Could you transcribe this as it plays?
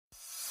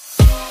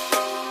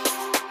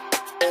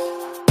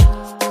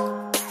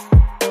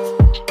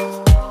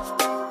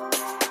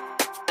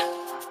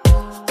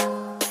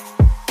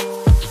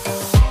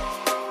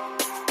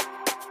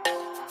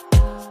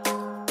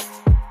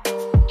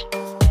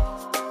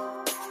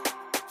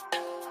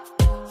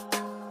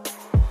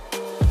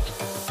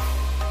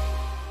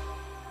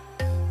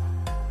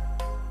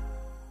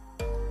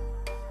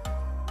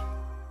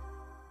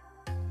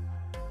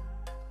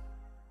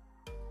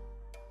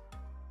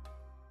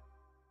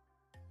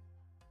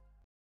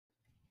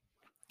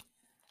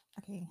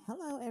Okay,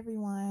 hello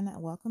everyone.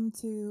 Welcome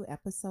to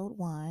episode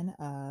one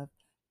of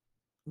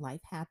Life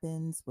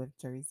Happens with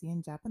Jersey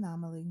and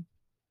Japanomaly.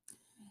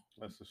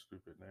 That's a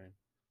stupid name,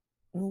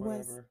 but Well,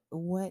 whatever.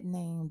 what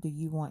name do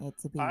you want it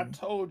to I be?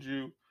 told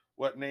you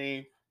what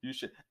name you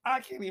should. I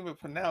can't even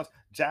pronounce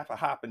Jaffa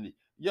Hoppany.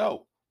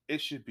 Yo,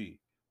 it should be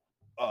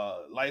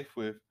Life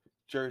with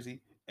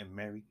Jersey and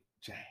Mary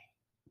Jane.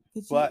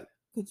 Could you But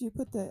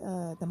put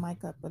the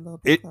mic up a little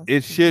bit closer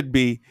it to you? should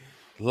be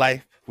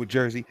Life with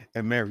Jersey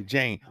and Mary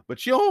Jane.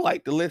 But you don't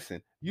like to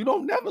listen. You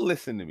don't never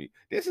listen to me.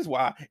 This is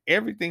why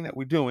everything that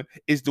we're doing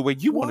is the way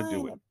you want to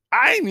do it. One.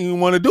 I ain't even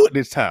want to do it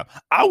this time.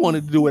 I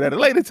wanted to do it at a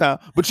later time,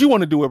 but you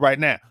want to do it right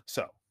now.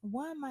 So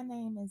One, my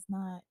name is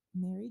not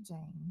Mary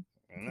Jane.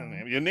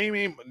 Okay. your name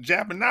ain't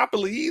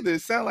Japanopoly either.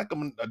 It sounds like a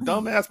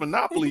dumbass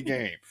Monopoly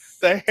game.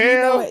 The Do you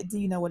know hell? what? Do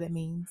you know what it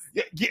means?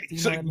 Yeah, yeah. Do you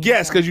know So what it means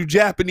yes, for? because you Do you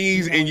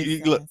Japanese know and what it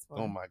you look. stands Oh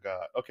for? my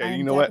god. I Okay, you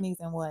am know what? Japanese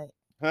and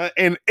what?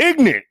 And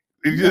ignorant.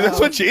 That's No,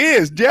 what you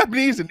is.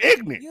 Japanese and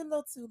ignorant. you're a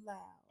little too loud.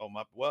 Oh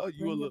my. Well, you a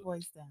Bring your little.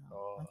 voice down. You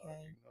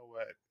Okay. know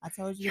what? I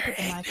told you to You're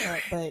put the mic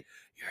ignorant. up, but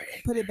You're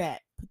put it ignorant.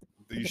 back.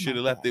 Put You the should mic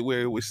have left back. it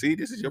where it was. See,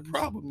 this is your You should,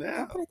 problem now.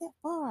 don't put it that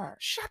far.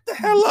 Shut the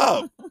hell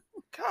up.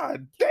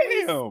 God Can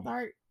we damn.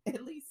 start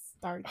at least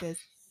start this?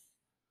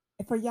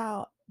 For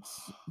y'all,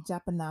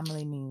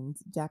 Japanomaly means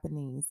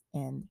Japanese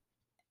and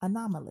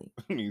anomaly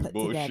It means put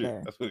bullshit.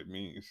 together. That's what it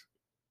means.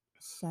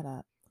 Shut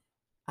up.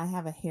 I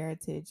have a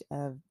heritage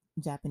of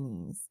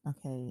Japanese,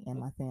 okay, in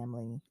my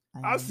family.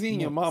 I I am seen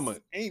your mama.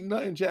 mixed. Ain't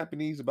nothing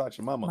Japanese about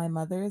your mama. My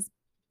mother is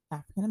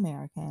African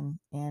American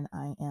and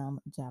I am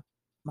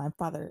my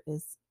father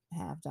is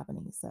half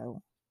Japanese,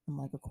 so I'm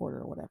like a quarter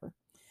or whatever.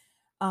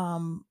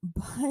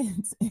 But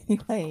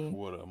anyway,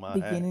 Quarter of my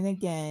half. beginning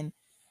again,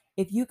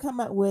 if you come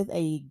up with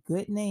a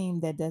good name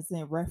that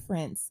doesn't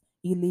reference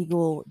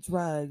illegal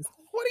drugs,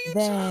 What are you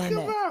talking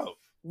then about?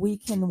 we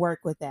can work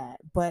with that.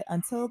 But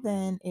until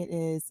then, it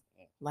is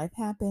Life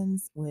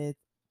Happens with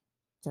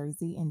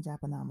Jersey and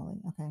Japanomaly.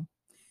 Okay.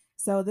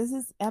 So this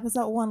is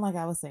episode one, like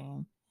I was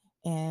saying,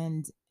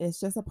 and it's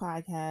just a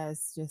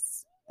podcast,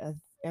 just of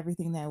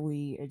everything that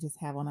we just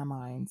have on our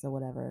minds or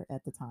whatever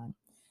at the time.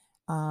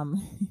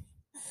 Um,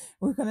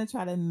 we're gonna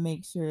try to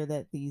make sure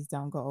that these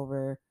don't go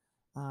over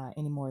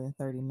any more than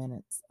 30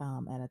 minutes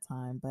at a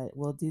time, but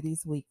we'll do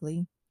these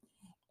weekly,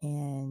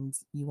 and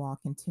you all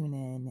can tune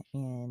in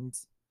and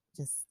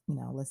just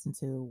listen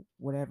to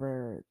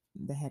whatever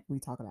the heck we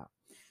talk about.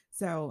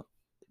 So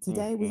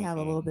today we have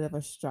a Mm-mm-mm. little bit of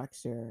a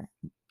structure.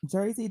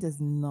 Jersey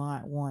does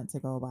not want to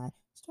go by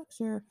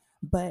structure,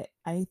 but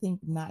I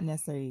think not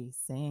necessarily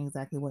saying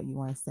exactly what you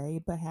want to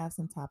say, but have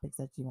some topics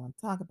that you want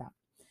to talk about.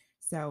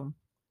 So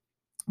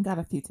got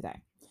a few today.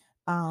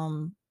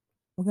 Um,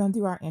 we're gonna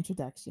do our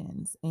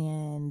introductions,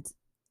 and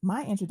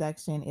my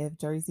introduction, if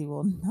Jersey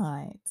will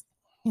not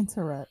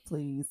interrupt,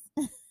 please,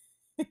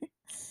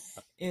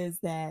 is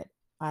that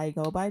I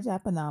go by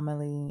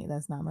Japanomaly.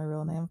 That's not my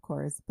real name, of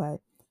course, but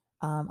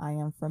I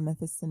am from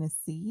Memphis,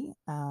 Tennessee.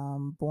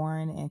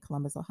 Born in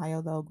Columbus,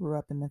 Ohio, though, grew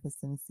up in Memphis,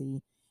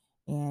 Tennessee,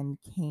 and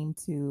came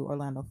to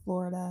Orlando,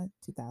 Florida,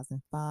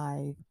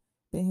 2005.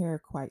 Been here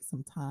quite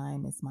some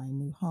time. It's my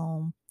new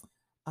home,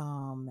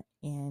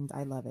 and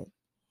I love it.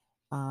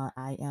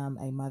 I am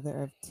a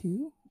mother of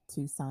two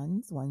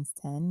sons. One's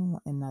 10,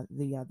 and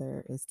the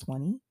other is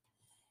 20.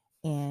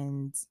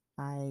 And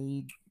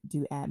I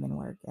do admin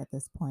work at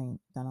this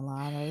point. Done a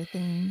lot of other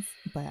things,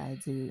 but I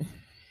do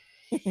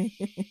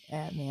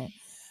admin.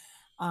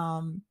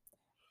 Um,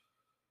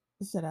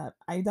 Shut up.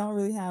 I don't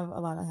really have a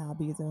lot of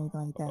hobbies or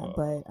anything like that,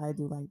 but I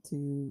do like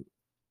to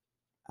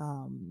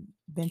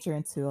venture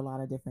into a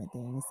lot of different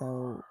things.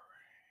 So,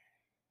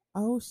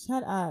 oh,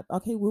 shut up.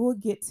 Okay, we will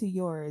get to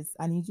yours.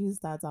 I need you to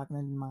start talking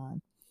to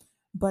mine.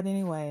 But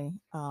anyway,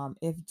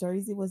 if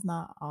Jersey was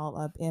not all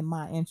up in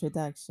my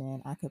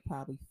introduction, I could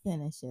probably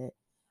finish it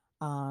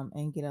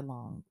and get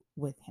along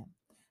with him.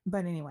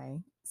 But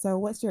anyway, so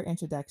what's your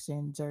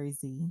introduction,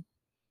 Jersey?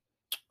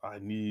 I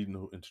need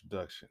no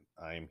introduction.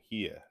 I am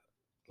here.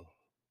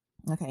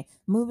 Okay,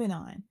 moving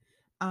on.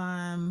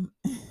 Um,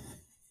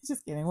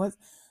 just kidding.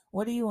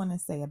 What do you want to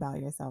say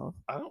about yourself?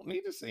 I don't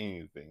need to say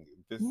anything.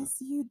 This is Yes,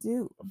 you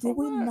do. for Did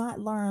we what? not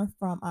learn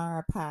from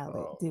our pilot?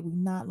 Oh, Did we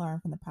not learn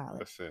from the pilot?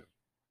 listen.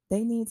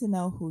 They need to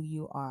know who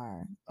you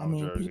are. I I'm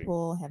mean, Jersey.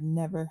 people have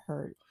never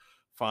heard.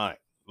 Fine.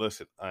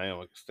 Listen. I am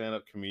a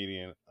stand-up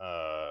comedian.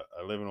 I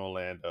live in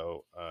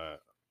Orlando.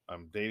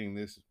 I'm dating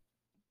this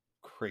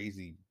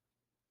crazy.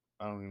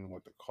 I don't even know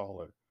what to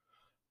call her.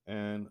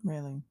 And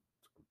Really,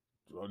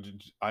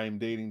 I am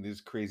dating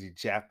this crazy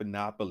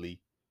Japanopoly.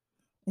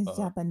 it's Uh,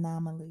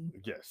 Japanomaly.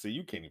 yeah. See,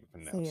 you can't even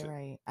Say pronounce it it.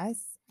 right.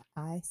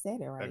 I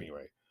said it right.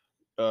 Anyway,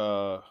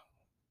 uh,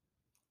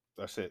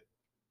 that's it.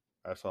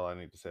 That's all I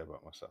need to say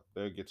about myself.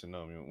 They'll get to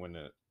know me when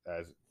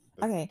as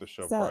Okay, the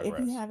show so if you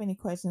progress. have any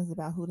questions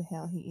about who the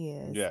hell he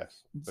is,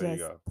 Yes, there you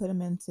just go. put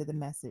them into the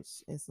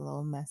message. It's a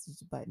little message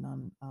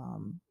button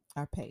on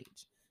our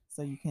page,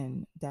 so you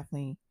can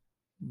definitely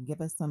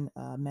give us some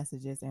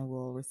messages and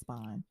we'll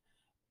respond.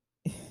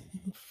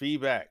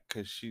 Feedback,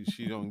 cause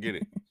she don't get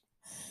it.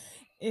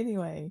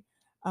 Anyway,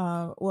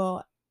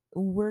 well,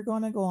 we're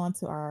going to go on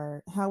to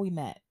our how we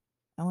met.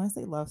 I want to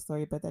say love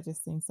story, but that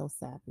just seems so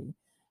sappy.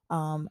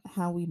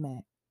 How we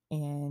met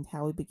and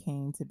how we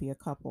became to be a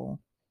couple.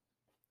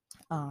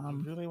 You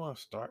Um, really want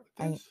to start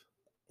with I this?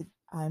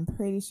 I'm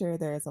pretty sure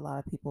there's a lot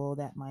of people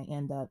that might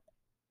end up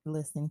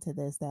listening to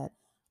this that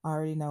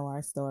already know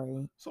our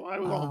story. So I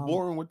was all Um,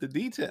 boring with the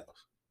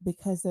details.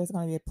 because there's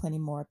going to be plenty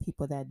more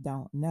people that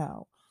don't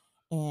know.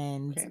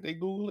 And Can't they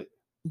Google it?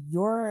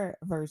 your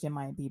version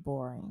might be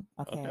boring,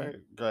 okay? Okay,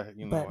 go ahead.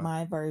 You know But what?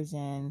 my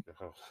version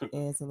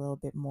is a little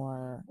bit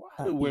more Why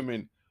do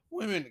upbeat.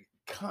 women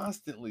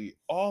constantly,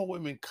 all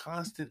women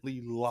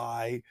constantly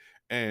lie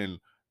and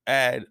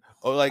add,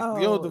 or like, the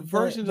Oh,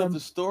 versions of the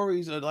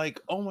stories are like,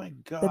 oh my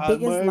the god,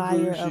 biggest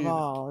liar of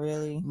all,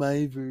 really.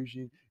 my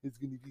version is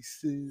gonna be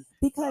so.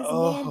 Because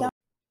men Oh, don't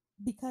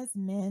because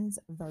men's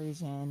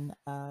version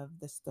of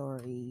the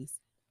stories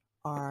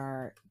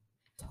are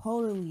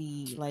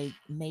totally like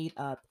made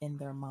up in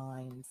their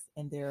minds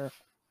and their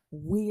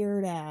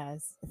weird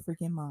ass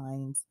freaking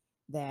minds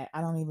that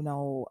I don't even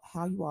know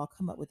how you all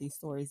come up with these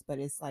stories, but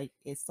it's like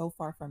it's so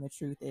far from the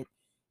truth.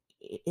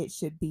 It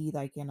should be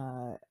like in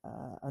a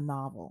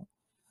novel.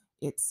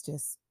 It's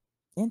just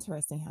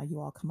interesting how you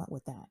all come up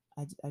with that.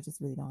 I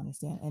just really don't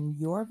understand. And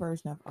your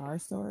version of our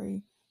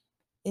story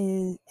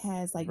is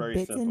has like very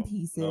bits and simple.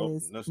 Nope,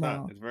 pieces. that's not.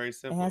 No, It's very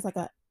it has simple. like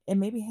a it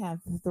maybe have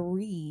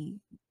three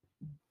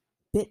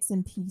bits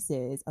and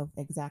pieces of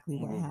exactly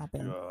what Oh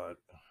happened, god.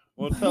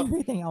 Well, but tell.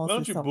 everything Why else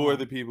don't is you so bore the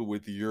wrong. people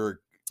with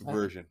your Uh,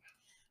 version?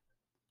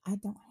 I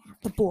don't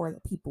have to bore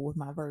the people with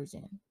my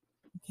version,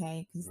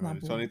 okay? Because it's not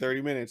It's only boring.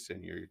 30 minutes,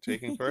 and you're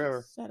taking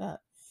forever. Shut up.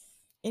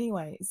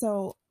 Anyway,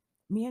 so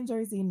me and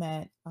Jersey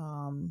met a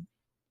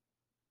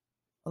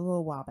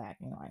little while back.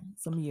 Anyway,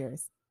 some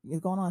years. It's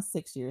going on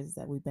 6 years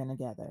that we've been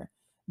together.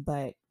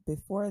 But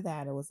before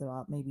that, it was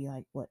about maybe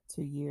like what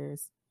 2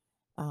 years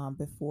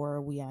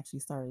before we actually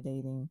started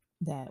dating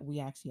that we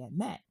actually had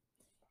met.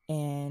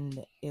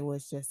 And it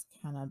was just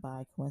kind of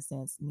by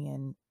coincidence. Me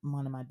and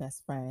one of my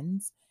best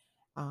friends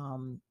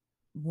um,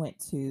 went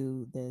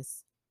to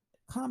this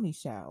comedy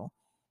show,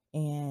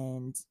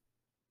 and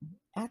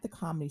at the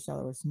comedy show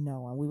there was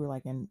no one. We were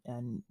like in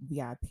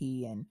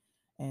VIP,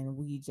 and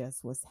we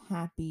just was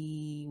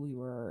happy. We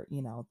were,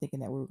 thinking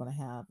that we were going to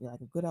have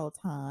like a good old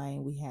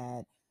time. We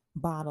had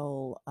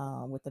bottle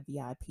with the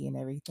VIP and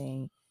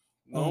everything,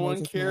 No and it was one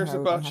just me and cares her.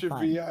 We were going to about have your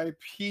fun.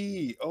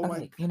 VIP. Oh my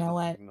Okay, you know god.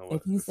 what? You know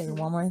If what? you This say is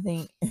one more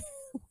thing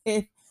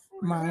with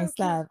my okay.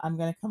 stuff, I'm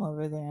gonna come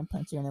over there and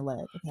punch you in the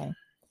leg. Okay.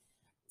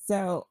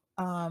 So,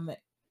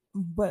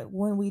 but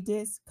when we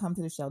did come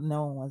to the show,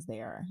 no one was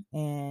there,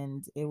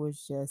 and it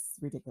was just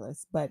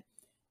ridiculous. But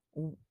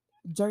w-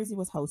 Jersey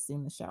was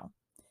hosting the show,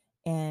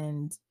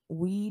 and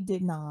we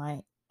did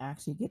not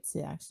actually get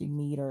to actually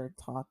meet or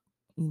talk,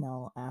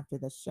 after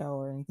the show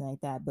or anything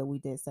like that. But we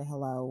did say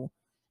hello,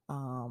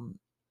 um,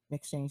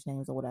 exchange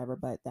names or whatever.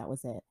 But that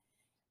was it.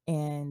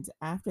 And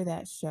after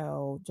that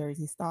show,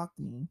 Jersey stalked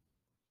me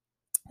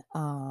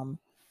um,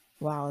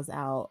 while I was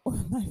out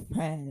with my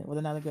friend, with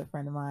another good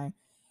friend of mine.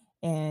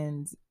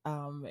 And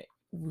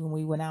when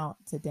we went out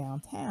to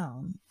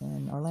downtown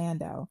in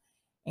Orlando,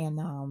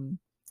 and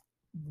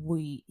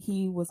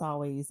he was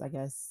always, I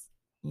guess,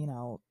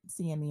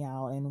 seeing me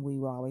out, and we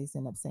would always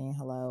end up saying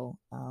hello.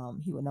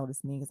 He would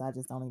notice me because I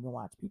just don't even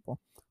watch people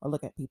or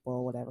look at people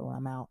or whatever when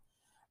I'm out.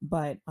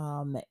 But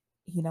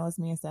he noticed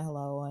me and said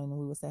hello, and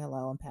we would say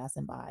hello and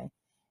passing by.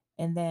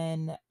 And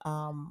then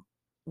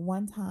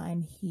one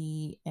time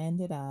he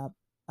ended up,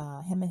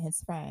 him and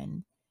his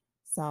friend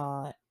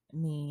saw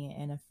me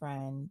and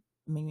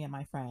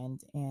my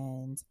friend,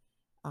 and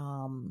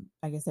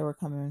I guess they were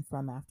coming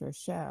from after a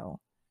show,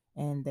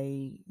 and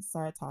they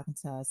started talking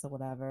to us or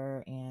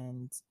whatever.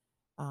 And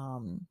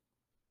um,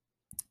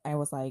 I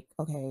was like,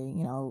 okay,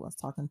 I was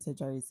talking to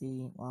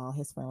Jersey while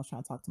his friend was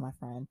trying to talk to my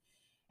friend.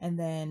 And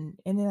then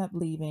ended up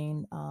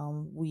leaving.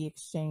 We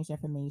exchanged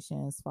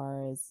information as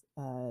far as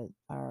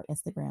our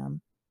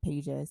Instagram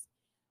pages,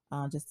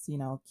 just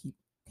to, keep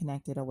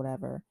connected or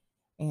whatever.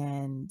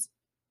 And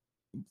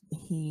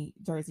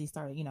Jersey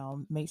started,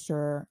 make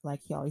sure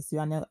like he always do.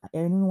 I know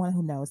anyone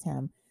who knows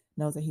him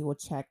knows that he will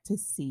check to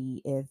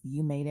see if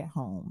you made it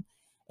home.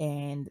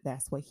 And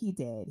that's what he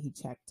did. He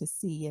checked to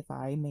see if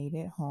I made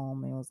it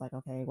home and was like,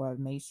 okay, well, I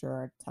made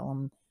sure I tell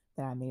him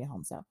that I made it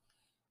home. So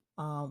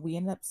we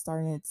ended up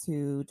starting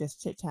to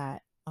just chit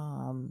chat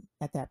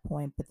at that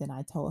point. But then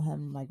I told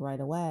him like right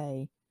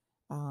away,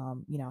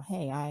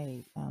 hey,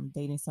 I am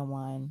dating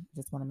someone.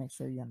 Just want to make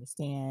sure you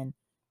understand.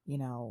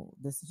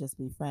 This is just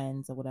be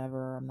friends or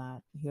whatever. I'm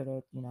not here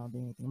to, do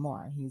anything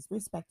more. He's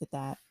respected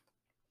that.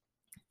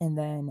 And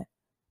then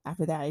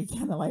after that, he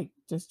kind of like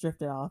just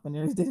drifted off and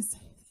never didn't say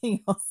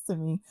anything else to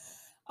me.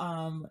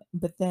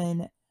 But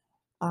then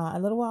a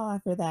little while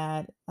after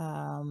that,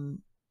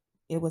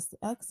 it was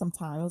like some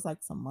time. It was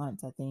like some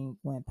months, I think,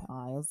 went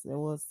by. It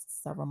was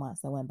several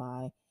months that went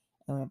by,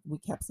 and we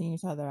kept seeing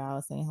each other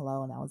out, saying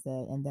hello, and that was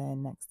it. And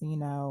then next thing you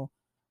know,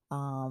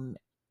 um,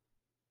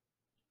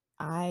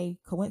 I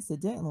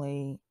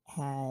coincidentally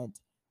had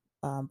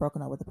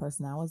broken up with the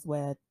person I was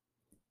with,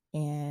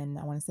 and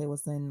I want to say it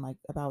was in like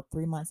about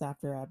 3 months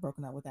after I'd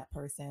broken up with that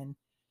person.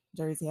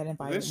 Jersey had This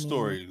invited me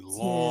story to.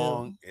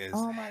 long as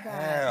Oh my God,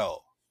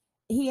 hell.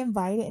 he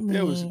invited me.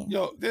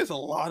 There's a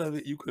lot of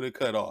it you could have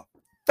cut off.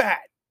 Fat.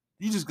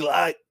 You just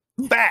like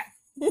fat.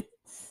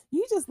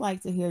 You just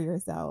like to hear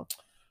yourself.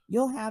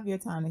 You'll have your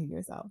time to hear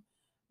yourself.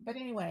 But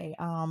anyway,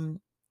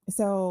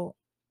 so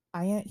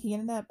he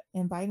ended up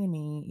inviting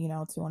me,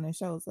 to one of the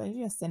shows. Like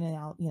just sending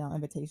out,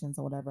 invitations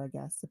or whatever, I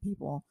guess, to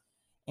people.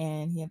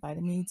 And he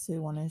invited me to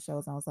one of the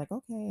shows. I was like,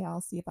 okay,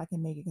 I'll see if I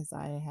can make it because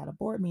I had a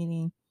board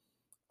meeting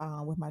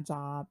with my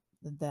job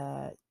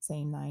the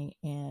same night,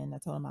 and I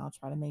told him I'll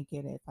try to make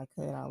it. If I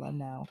could, I'll let him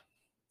know.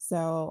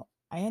 So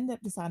I ended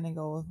up deciding to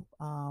go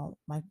with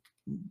my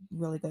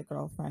really good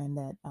girlfriend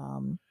that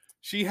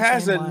She the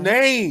has same a one.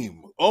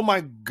 name. Oh my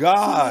She may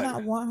God.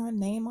 not want her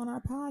name on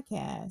our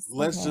podcast.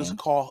 Let's just Okay.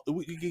 call.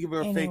 You can give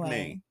her a fake Anyway,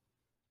 name.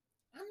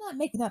 I'm not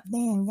making up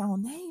dang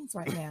on names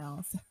right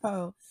now.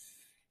 So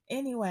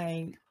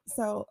anyway,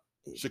 so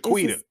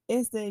Shaquita.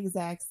 it's the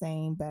exact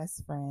same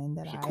best friend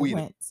that I Shaquita.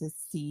 went to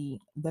see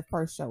the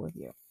first show with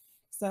you.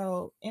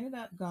 So ended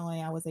up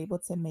going. I was able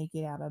to make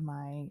it out of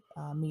my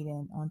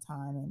meeting on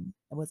time, and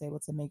I was able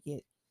to make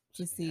it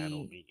to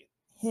see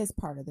his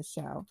part of the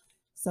show.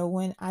 So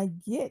when I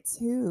get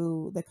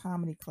to the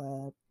comedy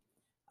club,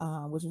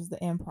 which was the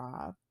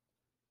Improv,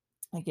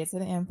 I get to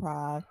the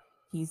Improv.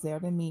 He's there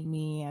to meet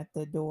me at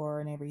the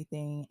door and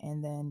everything,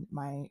 and then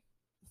my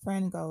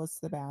friend goes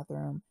to the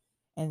bathroom,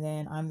 and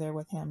then I'm there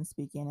with him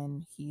speaking,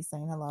 and he's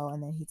saying hello,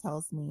 and then he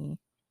tells me,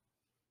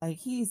 like,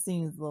 he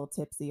seems a little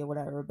tipsy or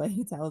whatever, but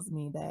he tells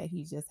me that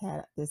he just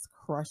had this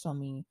crush on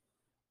me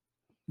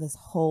this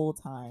whole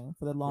time,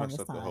 for the Messed longest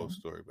up the whole time.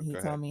 story, but He go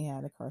ahead. told me he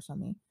had a crush on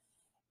me.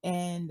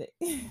 And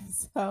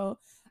so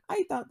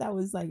I thought that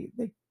was like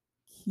the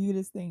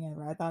cutest thing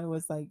ever. I thought it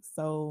was like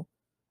so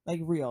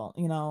like real.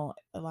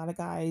 A lot of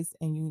guys,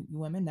 and you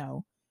women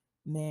know,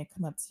 men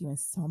come up to you in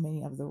so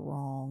many of the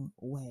wrong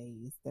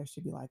ways. There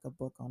should be like a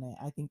book on it.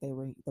 I think they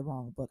read the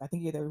wrong book. I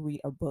think you either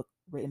read a book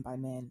written by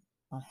men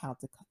on how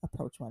to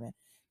approach women,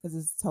 because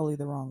it's totally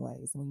the wrong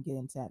ways, and we can get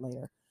into that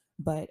later.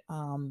 But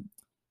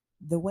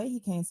the way he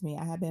came to me,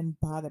 I had been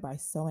bothered by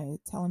so many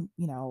telling,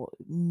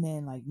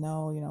 men like,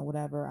 no,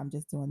 whatever. I'm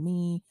just doing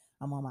me.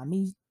 I'm on my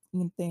me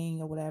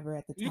thing or whatever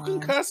at the You can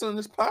time. cuss on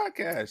this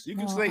podcast. You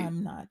can No, say.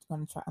 I'm not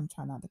gonna try. I'm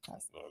trying not to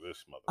cuss. Oh,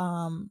 this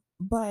mother.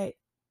 But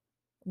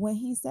when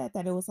he said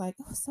that, it was like,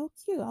 oh, so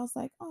cute. I was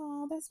like,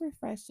 oh, that's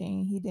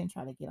refreshing. He didn't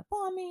try to get up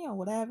on me or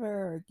whatever,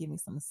 or give me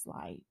some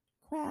slight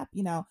crap.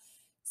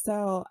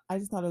 So I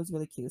just thought it was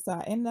really cute. So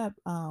I ended up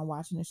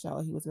watching the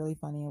show. He was really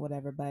funny or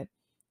whatever. But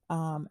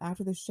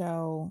after the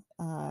show,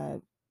 I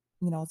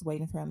was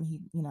waiting for him.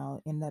 He,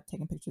 ended up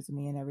taking pictures of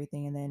me and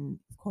everything. And then,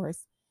 of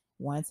course,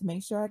 wanted to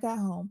make sure I got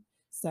home.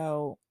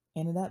 So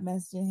ended up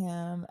messaging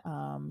him.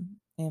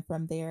 And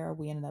from there,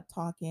 we ended up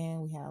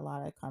talking. We had a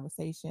lot of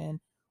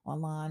conversation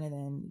online, and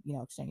then,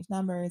 exchanged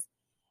numbers.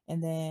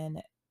 And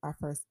then our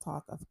first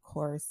talk, of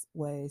course,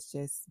 was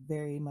just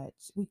very much,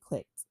 we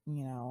clicked,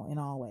 in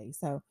all ways.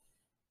 So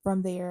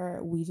from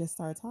there, we just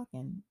started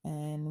talking,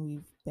 and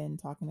we've been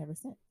talking ever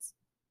since.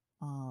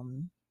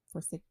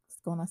 For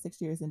going on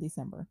 6 years in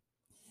December.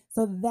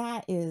 So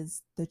that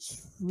is the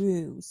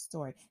true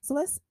story. So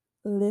let's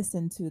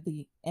listen to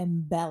the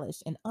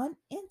embellished and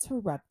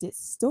uninterrupted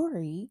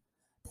story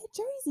that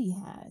Jersey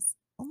has.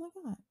 Oh my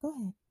God. Go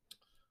ahead.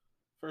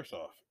 First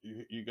off,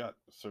 you got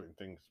certain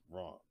things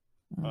wrong.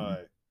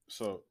 Mm.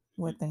 So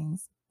What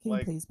things? Can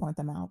you please point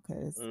them out?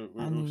 Because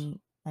I need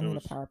a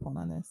PowerPoint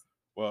on this.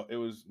 Well, it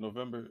was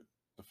November.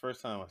 The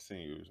first time I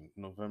seen you was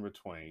November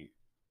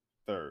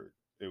 23rd.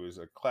 It was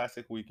a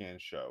classic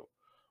weekend show.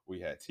 We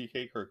had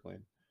TK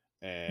Kirkland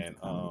and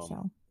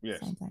show. yes,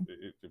 Same thing.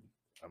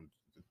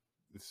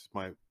 This is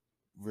my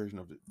version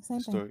of the Same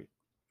story. Thing.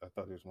 I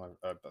thought it was my.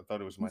 I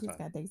thought it was my time.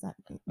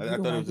 I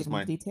thought it was just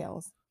my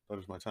details. I thought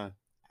it was my time.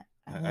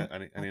 I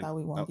thought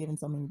we weren't giving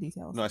so many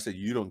details. No, I said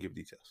you don't give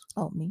details.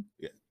 Oh, me?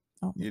 Yeah.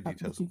 Oh, your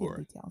details are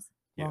boring. Details.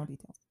 Wrong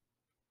details.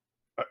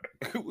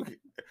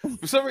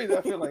 For some reason,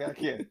 I feel like I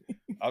can't.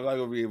 I'm not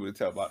gonna be able to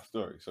tell my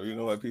story. So you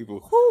know what, people?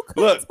 Who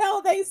could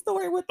tell their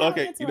story without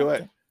Okay, you know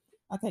what?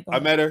 Okay, go ahead. I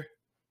met her.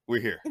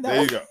 We're here. No.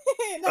 There you go.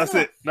 That's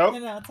it. Nope.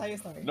 No, tell your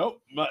story.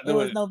 Nope. Not it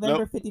was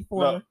November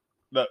 54.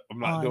 No, I'm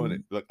not doing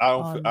it. Look, I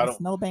don't.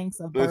 Snowbanks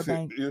of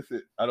Burbank.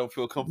 Listen, I don't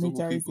feel comfortable New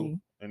Jersey. with people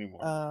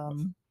anymore.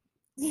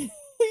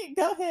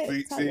 Go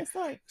ahead. Tell your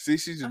story. See,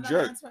 she's a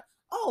jerk.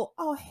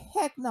 Oh,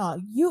 heck no!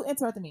 You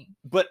interrupted me.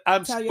 But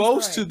I'm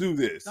supposed to do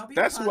this.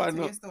 That's why I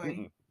know.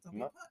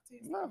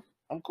 No,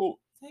 I'm cool.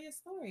 Tell your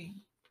story.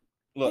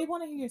 Look, they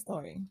want to hear your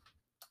story.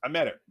 I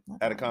met her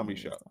at a comedy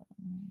show.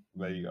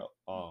 There you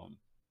go.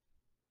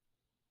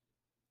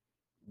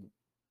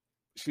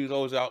 She was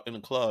always out in the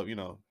club.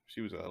 She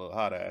was a little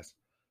hot ass.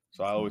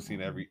 So I always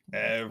seen every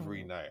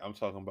night. I'm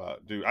talking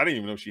about, dude. I didn't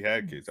even know she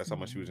had kids. That's how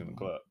much she was in the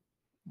club.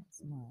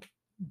 That's not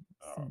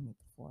seen me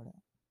before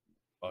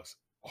that. Us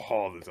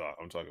all the time.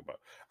 I'm talking about.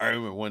 I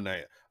remember one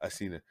night I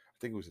seen her. I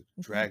think it was a If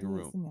you Dragon did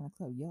Room. see me in a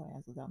club, your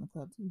ass was out in the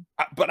club too.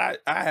 But I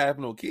have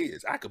no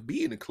kids. I could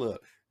be in the club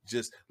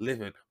just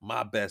living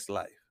my best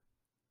life.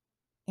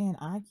 And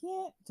I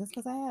can't just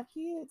because I have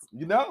kids.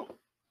 You know?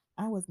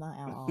 I was not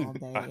out all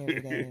day,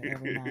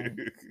 every night,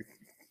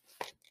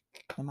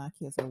 and my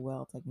kids are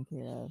well taken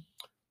care of.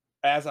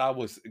 As I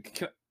was,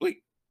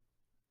 wait,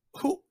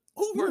 who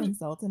You version?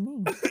 insulting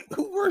me.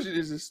 Who version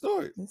is this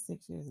story? This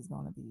 6 years is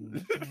going to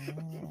be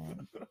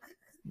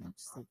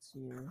next 6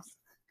 years.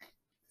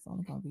 It's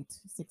only going to be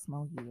 6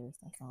 more years.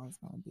 That's all it's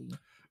going to be.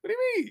 What do you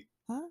mean?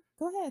 Huh?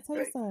 Go ahead, tell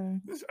your story.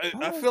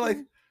 I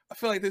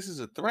feel like this is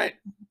a threat.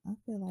 I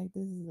feel like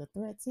this is a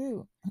threat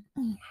too.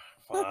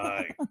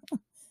 Fine.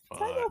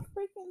 Tell your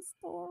freaking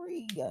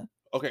story.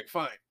 Okay,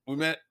 fine. We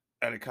met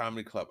at a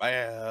comedy club.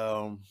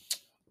 I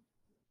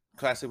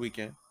classic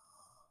weekend.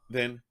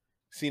 Then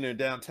seen her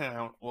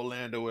downtown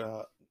Orlando with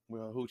her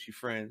hoochie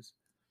friends.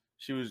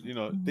 She was,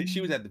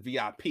 she was at the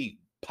VIP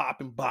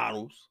popping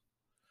bottles,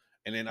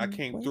 and then I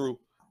came through,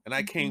 with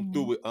This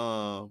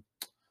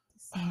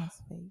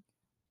sounds fake.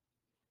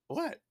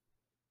 What?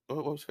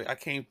 What was fake? I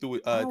came through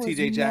with I was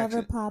TJ Jackson.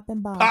 Never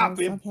popping bottles.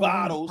 Popping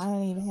bottles. I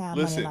didn't even have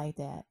money like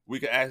that. We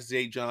could ask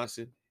Jay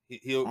Johnson.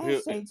 He'll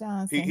Jay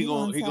Johnson. He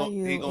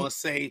gonna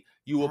say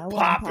you were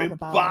popping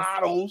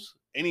bottles.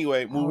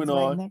 Anyway, moving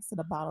on. Right next to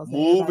the bottles.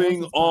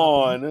 Moving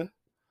on.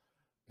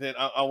 Then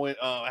I went.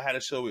 I had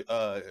a show with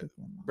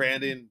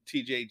Brandon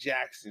TJ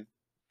Jackson,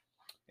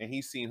 and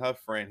he seen her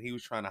friend. He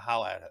was trying to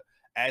holler at her.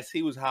 As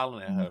he was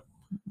hollering at her,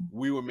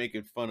 we were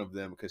making fun of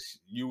them because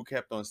you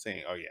kept on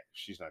saying, "Oh yeah,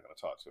 she's not gonna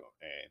talk to him,"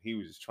 and he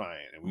was just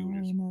trying, and we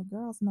were just.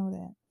 Girls know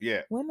that.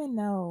 Yeah. Women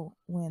know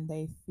when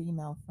they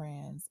female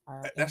friends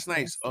are. That's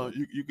nice.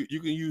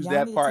 You can use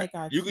that part.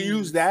 You can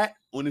use that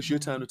when it's your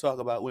time to talk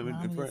about women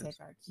and friends.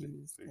 Take our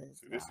cues,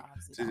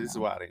 this is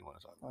why I didn't want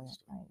to talk about this.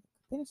 Right.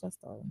 Finish your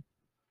story.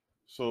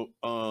 So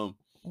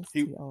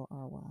STORY.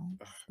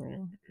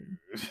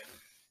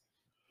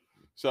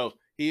 So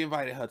he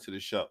invited her to the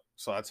show.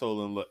 So I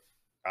told him, look,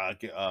 I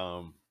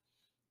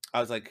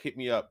was like, hit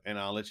me up and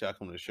I'll let y'all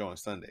come to the show on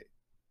Sunday.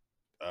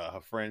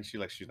 Her friend,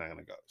 she's not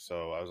gonna go.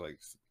 So I was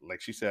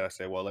like she said, I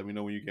said, well, let me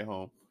know when you get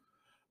home.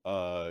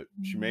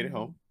 She made it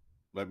home.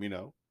 Let me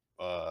know.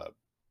 Of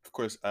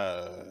course,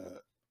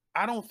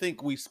 I don't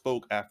think we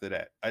spoke after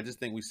that. I just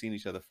think we seen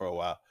each other for a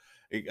while.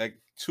 Like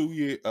 2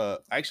 years.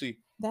 Actually,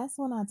 that's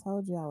when I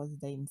told you I was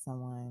dating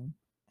someone.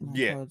 And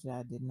I told you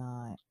I did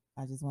not.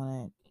 I just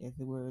wanted, if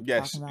we were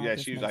talking about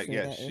she was like,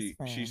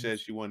 she said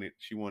she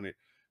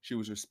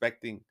was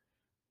respecting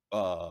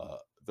the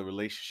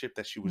relationship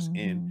that she was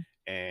in,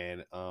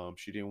 and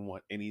she didn't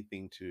want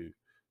anything to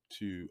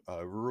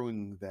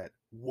ruin that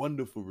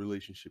wonderful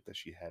relationship that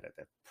she had at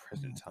that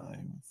present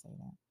time. Say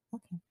that.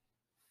 Okay.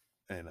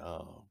 And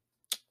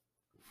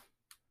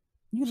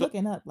you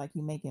looking up like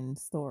you making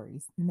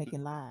stories, you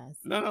making lies.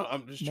 No,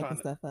 I'm just making trying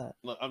stuff up.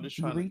 Look, I'm just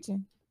trying.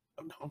 Reaching.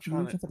 I'm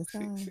trying reaching for the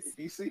stars.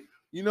 You see,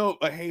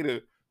 a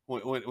hater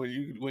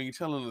when you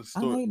telling the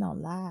story. I'm hating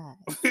on lies.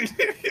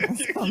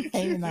 I'm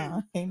hating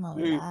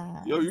on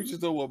lies. Yo, you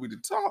just don't want me to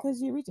talk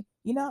because you're reaching.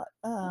 You know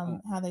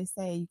how they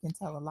say you can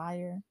tell a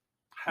liar.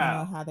 How? You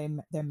know how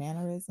their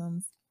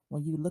mannerisms.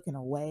 When you looking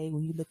away,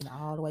 when you looking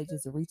all the way,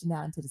 just reaching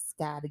out into the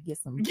sky to get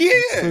some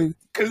truth.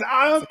 Because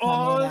I'm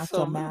on out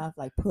your mouth,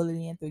 like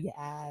pulling in through your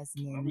eyes.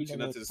 And I'm reaching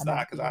up to the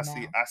sky because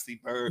I see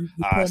birds,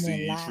 I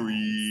see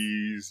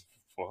trees.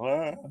 For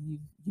her,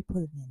 you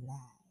put it in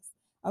lies.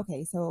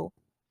 Okay, so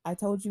I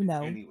told you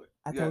no. Anyway,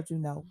 I told you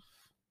no.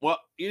 Well,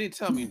 you didn't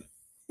tell me.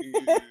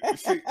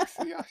 see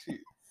how she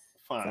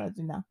fine. I told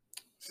you no.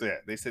 So yeah,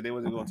 they said they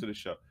wasn't going to the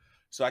show,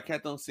 so I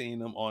kept on seeing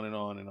them on and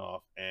on and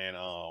off, and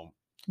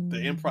the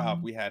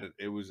improv we had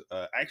it was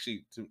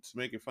actually to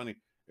make it funny.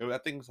 I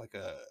think it was like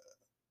a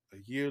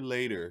year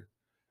later.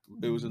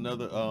 It was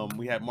another.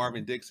 We had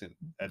Marvin Dixon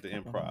at the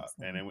improv,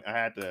 and then I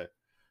had to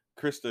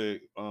Krista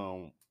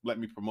let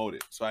me promote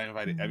it, so I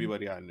invited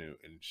everybody I knew,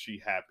 and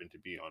she happened to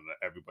be on the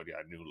everybody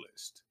I knew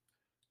list.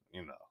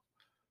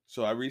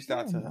 So I reached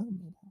out to her.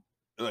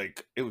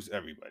 Like it was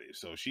everybody.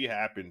 So she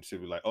happened to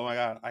be like, "Oh my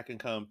God, I can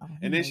come."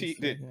 And then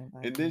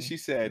she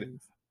said,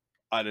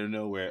 out of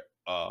nowhere,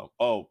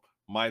 "Oh,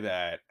 my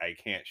bad, I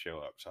can't show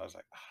up." So I was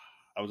like,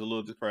 I was a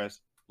little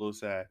depressed, a little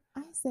sad.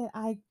 I said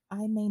I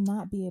may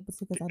not be able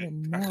to because I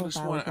didn't know if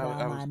I was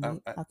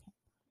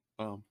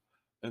okay.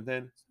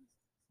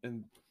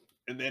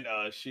 And then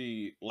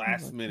she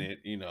last minute,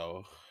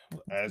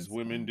 as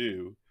women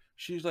do,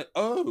 she's like,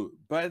 "Oh,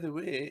 by the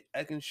way,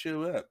 I can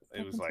show up."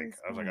 I was like,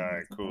 all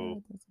right,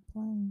 cool.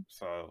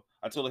 So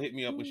I told her, hit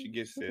me up when she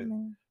gets there.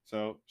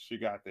 So she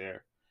got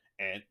there,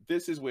 and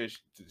this is where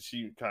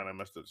she kind of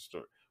messed up the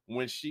story.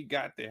 When she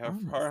got there,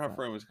 her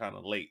friend was kind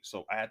of late,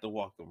 so I had to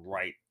walk them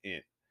right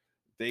in.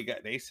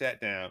 They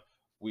sat down.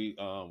 We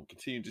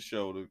continued the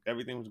show.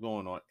 Everything was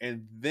going on,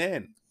 and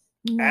then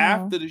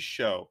after the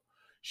show,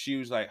 she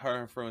was like,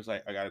 her friend was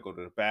like, "I gotta go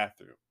to the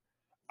bathroom."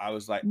 I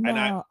was like,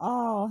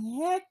 oh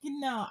heck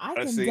no! I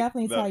can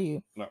definitely tell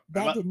you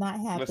that did not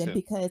happen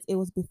because it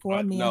was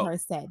before me and her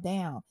sat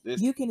down.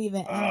 You can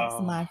even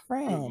ask my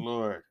friend.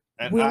 Lord,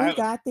 And when we I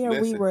got there, we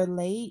listen. were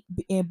late,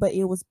 but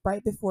it was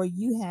right before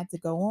you had to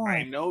go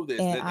I on, know this.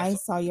 and That's I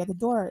saw you at the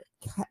door.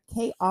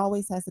 Kate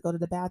always has to go to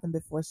the bathroom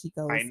before she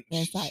goes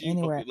inside she okay.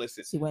 anywhere.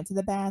 Listen, She went to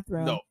the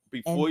bathroom, no,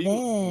 before and you,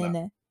 no,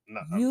 then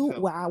no. I'm you,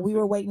 telling. while we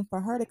were waiting for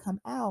her to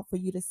come out for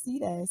you to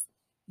seat us,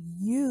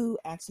 you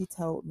actually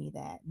told me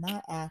that,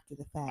 not after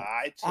the fact.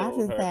 I After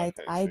told the her. fact,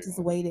 Okay, I see, just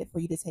waited for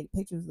you to take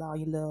pictures with all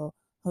your little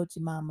hoochie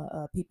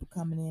mama people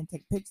coming in,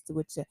 take pictures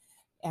with you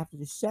after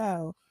the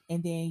show,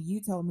 and then you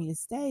told me to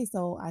stay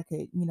so I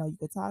could, you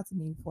could talk to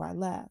me before I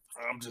left.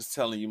 I'm just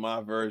telling you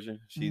my version.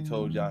 She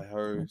told y'all Which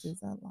hers.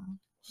 is a lie.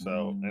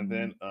 So and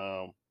then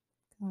God,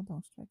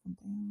 don't strike them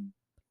down.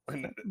 and,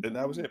 Strike them and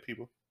that was down. it,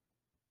 people.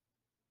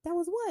 That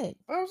was what?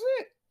 That was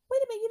it.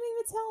 Wait a minute, you didn't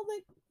even tell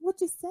like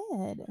what you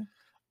said.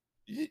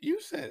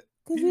 You said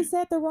Because you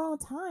said the wrong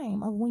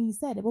time of when you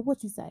said it. But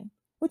what you say?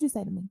 What'd you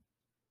say to me?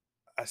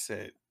 I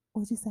said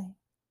What'd you say?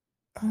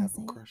 I have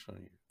a crush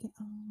on you.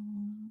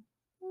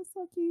 That's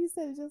so cute. You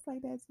said it just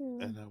like that too.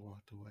 And I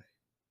walked away.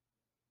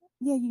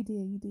 Yeah, you did.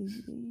 You did.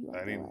 You did. You walked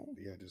I didn't. away.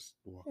 Yeah, I just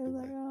walked It was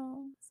away. like,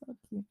 oh, so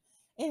cute.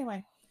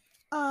 Anyway,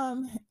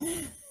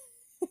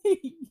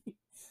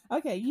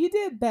 okay, you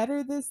did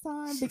better this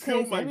time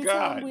because Oh my every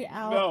God, time we're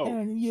out no.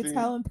 and you're See,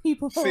 telling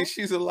people, see,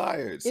 she's a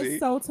liar. See, it's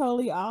so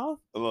totally off.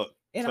 look,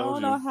 And I told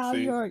don't know you. how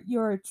See,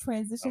 your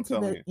transition I'm to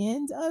telling the you.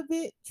 end of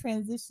it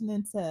transition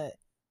into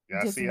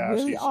Yeah, just see how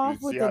really off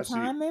see with the how she,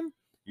 timing.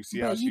 you see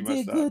how But she you messed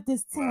did up. good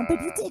this time.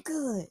 But you Nah. did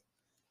good.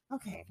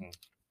 Okay.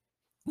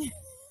 Mm-hmm.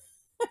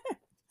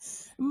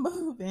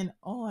 Moving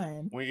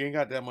on. We ain't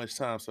got that much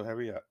time, so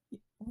hurry up.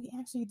 We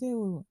actually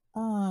do.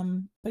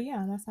 But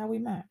yeah, that's how we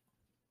met.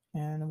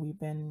 And we've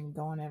been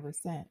going ever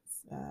since.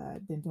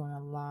 Been doing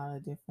a lot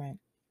of different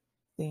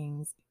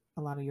things,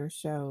 a lot of your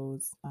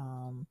shows,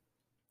 and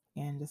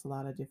just a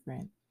lot of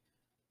different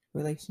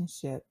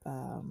relationship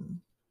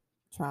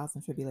trials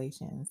and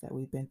tribulations that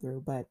we've been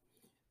through. But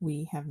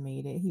we have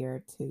made it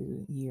here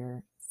to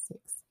year 6,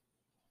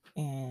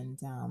 and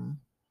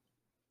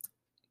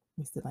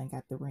we still ain't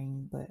got the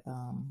ring, but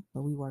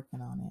we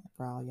working on it.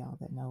 For all y'all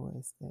that know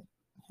us, that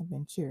have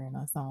been cheering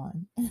us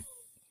on.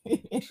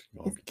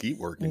 Keep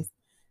working.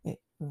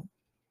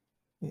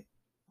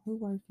 Who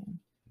working?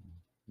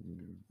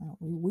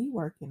 We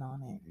working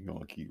on it. You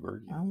gonna keep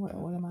working?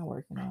 What am I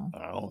working on?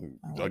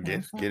 I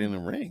guess get in the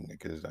ring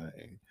because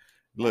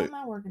look. I'm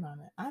not working on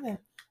it.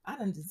 I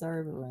didn't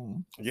deserve a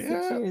ring.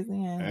 Yeah. 6 years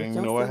in, and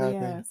you know what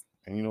happened?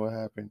 And you know what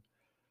happened?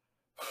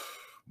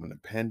 When the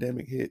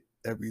pandemic hit,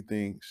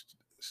 everything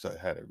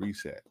had a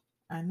reset.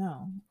 I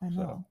know,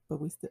 so. But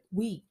it's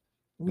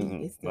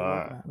still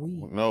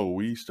working on. No,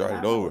 we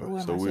started over.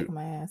 What am I shaking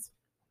my ass?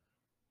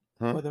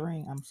 Huh? For the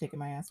ring. I'm shaking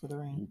my ass for the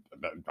ring.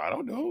 I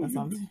don't know.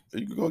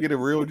 You can go get a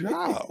real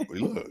job.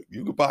 Look,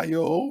 you can buy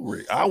your own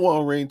ring. I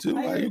want a ring too.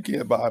 Why you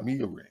can't buy me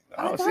a ring?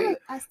 I still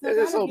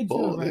gotta get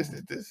you a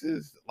ring. This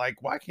is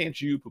like, why can't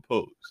you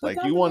propose?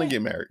 Like, you want to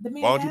get married.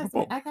 Why don't you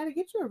propose? I gotta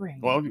get you a ring.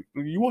 Why don't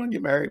you want to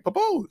get married?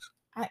 Propose.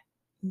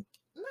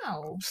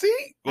 No.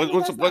 See?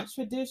 What's not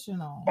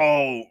traditional?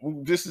 Oh,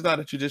 this is not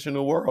a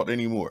traditional world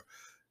anymore.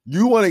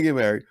 You want to get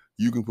married,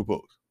 you can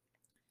propose.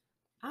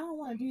 I don't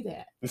want to do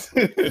that.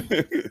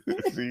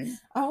 See?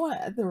 I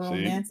want the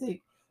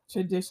romantic,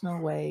 traditional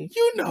way.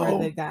 Where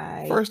the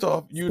guy, first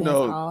off,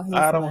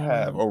 I don't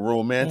have a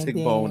romantic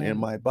bone in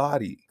my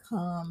body.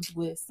 Comes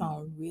with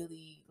some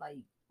really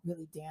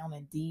down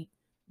and deep,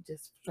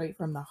 just straight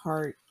from the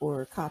heart,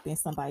 or copying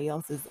somebody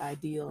else's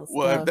ideals.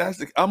 Well, if that's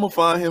I'm gonna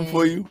find him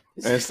for you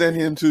and send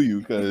him to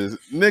you, because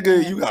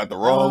nigga, you got the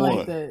wrong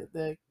one.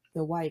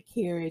 The white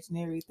carriage and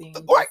everything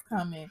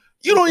coming.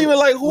 You don't even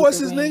like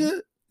horses, nigga.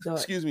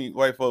 Excuse me,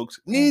 white folks.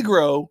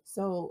 Negro.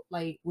 So,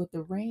 like, with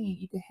the ring,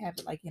 you could have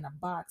it like in a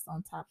box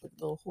on top of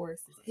the little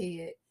horse's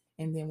head,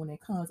 and then when it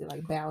comes, it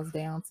like bows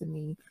down to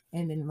me,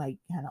 and then like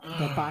kind of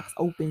the box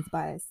opens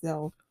by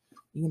itself,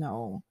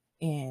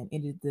 and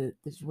it is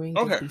this ring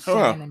just be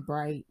shining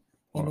bright,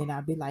 and then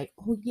I'd be like,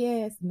 oh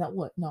yes,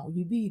 no,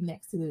 you be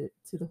next to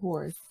the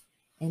horse,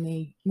 and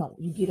then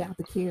you get out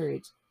the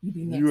carriage, you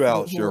be next. You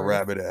out your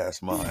rabbit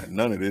ass mind.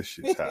 None of this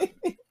shit's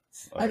happening.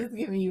 I'm just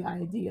giving you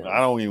ideas. I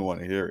don't even want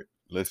to hear it.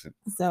 Listen.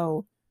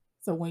 So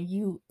when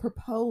you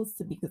propose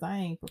to me, because I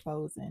ain't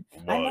proposing,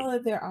 I know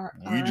that there are.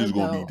 We just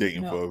gonna be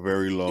dating for a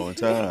very long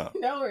time.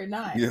 No, we're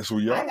not. Yes,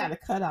 we are. I got a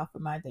cutoff for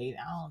my date.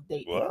 I don't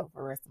date people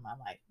for the rest of my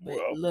life. But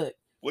look,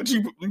 what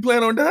you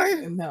plan on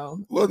dying? No.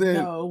 Well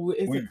then,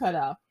 it's a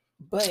cutoff.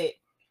 But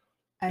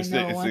I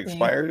know it's one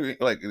expired. Thing.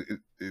 Like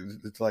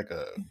it's like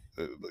a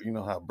you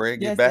know how bread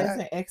get bad. There's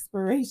an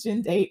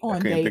expiration date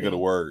on dating. I can't think of the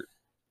word.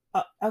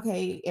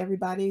 Okay,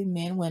 everybody,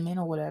 men, women,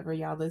 or whatever,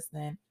 y'all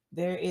listening.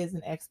 There is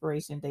an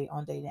expiration date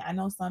on dating. I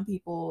know some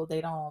people,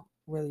 they don't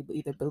really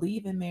either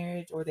believe in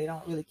marriage, or they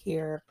don't really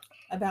care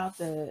about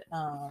the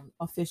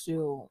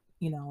official,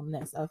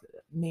 ness of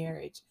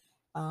marriage.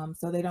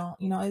 So they don't,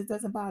 it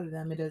doesn't bother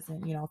them. It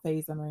doesn't,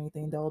 faze them or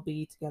anything. They'll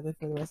be together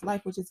for the rest of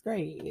life, which is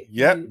great.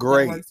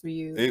 Great. It works for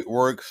you. It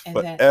works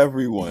for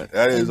everyone.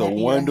 That is a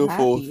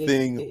wonderful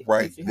thing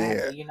right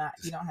there. You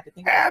don't have to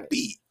think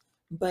happy.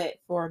 But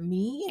for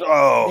me,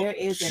 Oh, there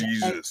is an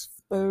Jesus.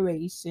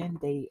 expiration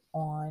date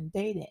on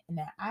dating.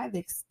 Now I've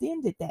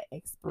extended that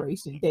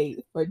expiration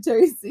date for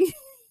Jersey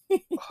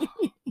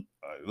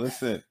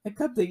Listen, a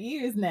couple of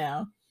years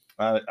now.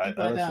 But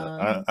listen.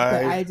 but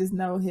I just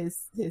know his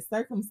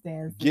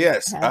circumstances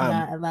Yes, have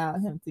not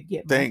allowed him to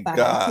get my thank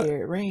God.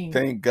 5-carat ring.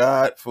 Thank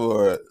God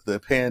for the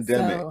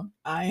pandemic. So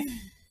I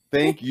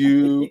Thank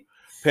you,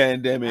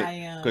 pandemic.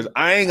 Because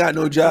I ain't got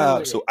no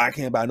job, so I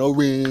can't buy no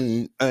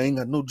ring. I ain't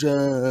got no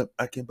job.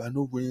 I can't buy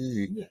no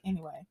ring. Yeah,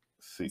 anyway.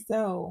 See.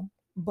 So,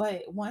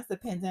 but once the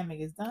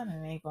pandemic is done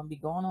and it ain't gonna be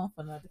going on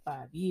for another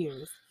 5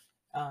 years,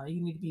 you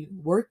need to be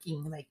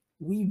working, like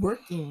we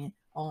working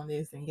on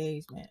this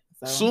engagement.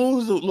 So soon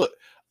as look,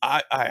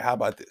 I how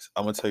about this?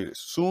 I'm gonna tell you this.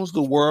 Soon as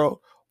the world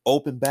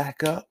open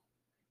back up,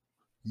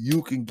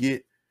 you can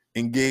get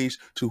engaged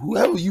to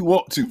whoever you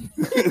want to.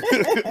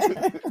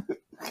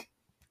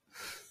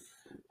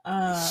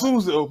 As soon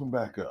as they open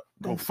back up,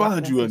 go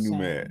find you a new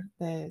man.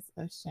 That's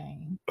a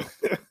shame.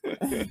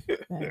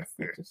 That's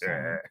such a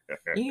shame.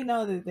 And you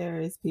know that there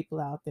is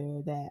people out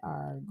there that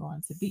are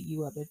going to beat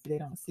you up if they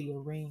don't see a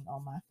ring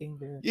on my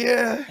finger.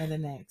 Yeah. In the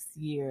next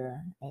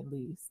year, at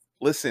least.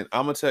 Listen,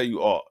 I'm gonna tell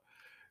you all.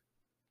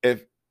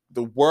 If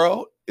the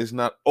world is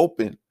not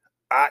open,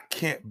 I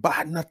can't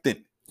buy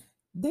nothing.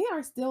 They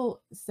are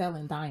still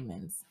selling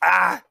diamonds.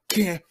 I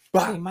can't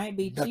buy. They might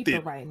be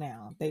cheaper right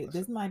now.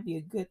 This might be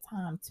a good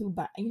time to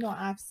buy. You know,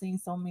 I've seen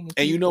so many people.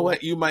 And you know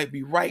what? You might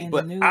be right,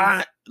 but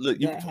I look.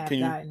 You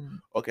can you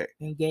okay?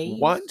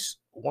 Engaged.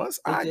 Once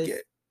I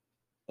get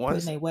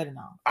putting their wedding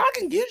on, I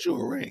can get you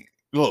a ring.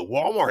 Look,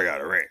 Walmart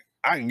got a ring.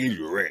 I can get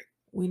you a ring.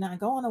 We're not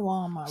going to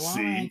Walmart.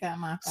 Walmart ain't got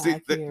my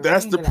 5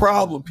 that's the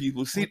problem,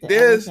 people. See,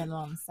 that's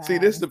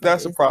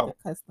the problem.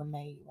 The custom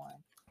made one.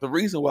 The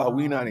reason why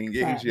we not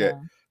engaged yet,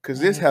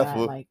 because this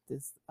heifer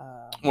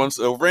wants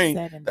a ring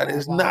that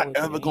is not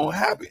ever gonna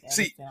happen.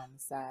 See,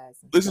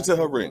 listen to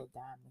her ring.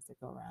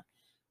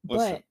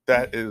 Listen,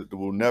 that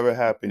will never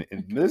happen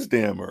in this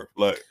damn earth.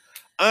 Like,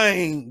 I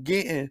ain't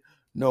getting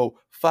no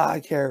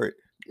 5-carat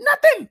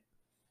nothing.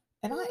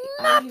 And I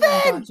even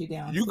brought you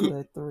down to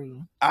a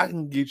 3. I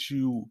can get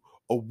you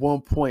a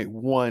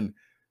 1.1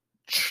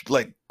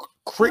 like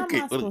cricket. How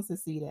am I supposed to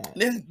see that?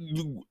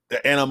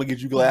 And I'm gonna get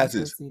you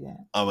glasses.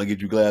 I'm gonna get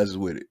you glasses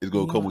with it. It's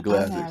gonna come with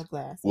glasses. I have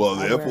glasses. Well,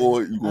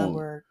 therefore you gonna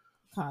wear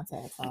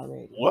contacts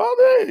already. Well,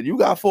 then you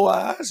got 4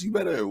 eyes. You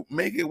better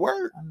make it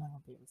work. I'm not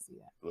gonna be able to see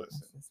that. Listen,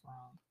 that's just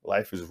wrong.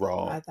 Life is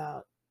wrong.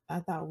 I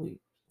thought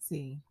we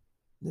see.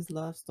 This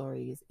love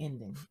story is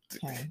ending.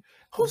 Okay.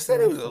 Who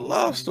said it was a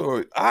love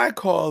story? I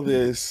call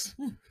this.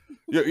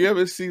 You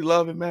ever see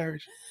Love and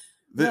Marriage?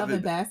 Love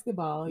and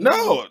Basketball.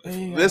 No,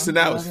 listen,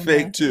 that was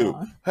fake too.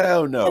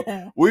 Hell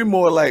no. We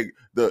more like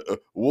the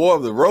War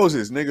of the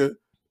Roses, nigga.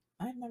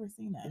 I've never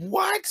seen that.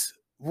 What?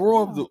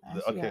 War of the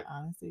okay.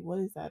 Honestly, what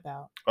is that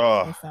about?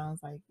 It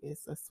sounds like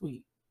it's a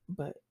sweet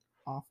but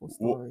awful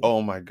story.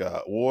 Oh my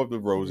God. War of the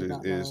Roses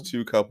is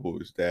 2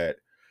 couples that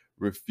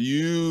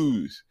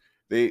refuse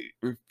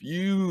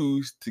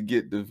to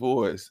get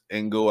divorced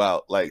and go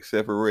out like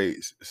separate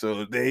ways.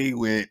 So they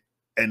went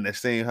in the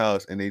same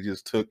house and they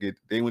just took it.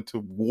 They went to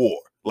war.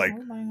 Like,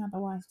 we might have to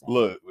watch that.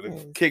 Look,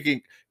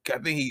 kicking. I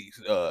think he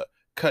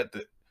cut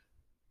the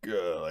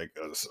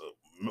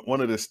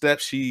one of the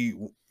steps. He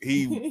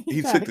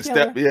took the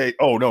step. Her. Yeah.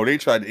 Oh no, they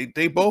tried.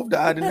 They both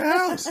died in the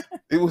house.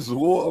 It was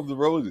War of the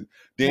Roses.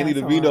 Danny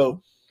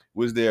DeVito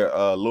was their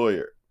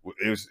lawyer.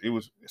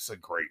 It's a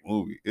great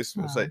movie. It's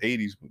like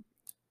 80s movie.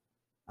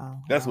 Oh,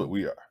 that's what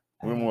we are.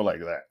 We're more like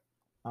that.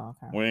 Oh,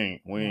 okay.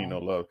 We ain't no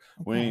love.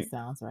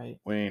 Sounds right.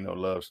 We ain't no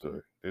love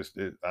story. I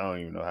don't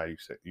even know how you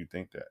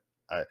think that.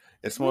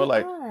 It's more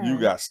like you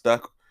got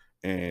stuck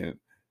and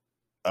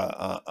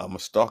I'm a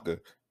stalker,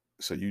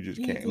 so you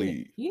just can't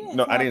leave.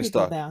 No, I didn't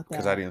stalk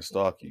because I didn't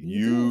stalk you.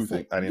 You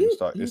think I didn't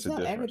stalk? It's a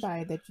difference.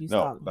 Everybody that you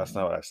stalk. No, that's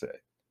not what I said.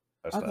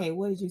 Okay,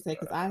 what did you say?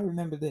 Because I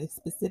remember the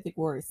specific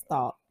word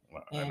 "stalk,"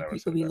 and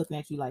people be looking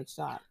at you like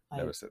shocked. Like,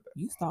 never said that.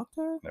 You stalked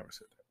her? Never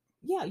said that.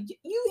 Yeah,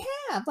 you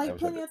have like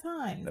plenty of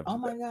times. Oh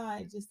my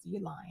God, just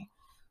you're lying.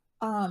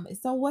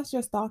 So what's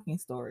your stalking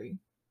story?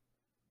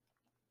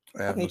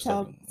 Okay,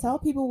 tell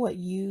people what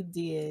you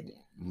did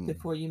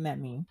before you met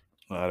me.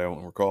 I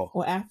don't recall.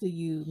 Or after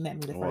you met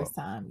me the first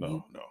time.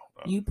 No.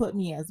 You put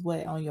me as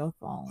what on your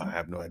phone? I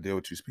have no idea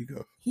what you speak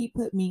of. He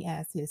put me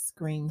as his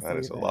screensaver. That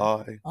is a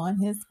lie. On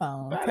his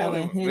phone,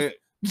 telling his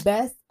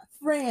best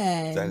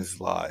friend. That is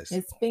lies.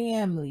 His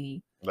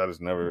family. That is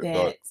never.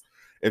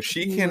 If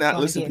she cannot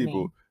listen,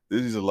 people.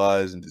 This is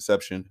lies and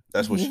deception.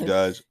 That's what she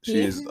does.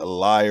 She is a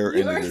liar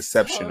and a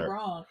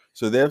deceptioner.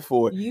 So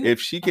therefore, if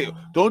she can,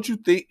 don't you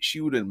think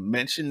she would have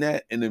mentioned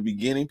that in the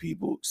beginning?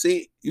 People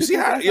see, you see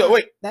how?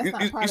 That's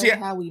not part of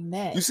how we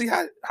met. You see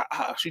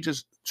how she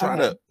just trying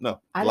to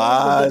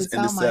lies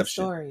and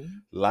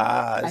deception,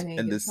 lies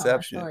and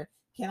deception.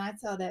 Can I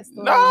tell that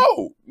story?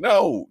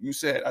 No.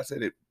 I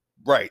said it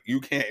right.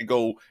 You can't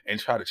go and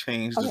try to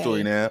change the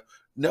story now.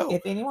 No.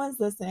 If anyone's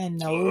listening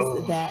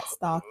knows that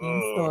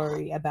stalking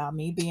story about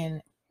me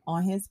being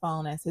on his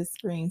phone as his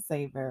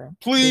screensaver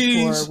before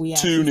Please we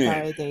actually tune in.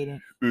 started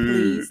dating.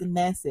 Please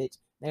message.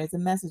 There's a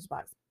message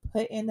box.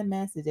 Put in the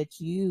message that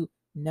you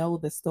know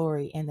the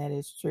story and that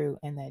it's true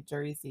and that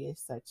Jersey is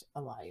such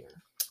a liar.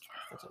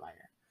 Such a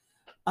liar.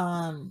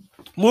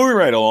 Moving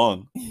right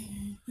along.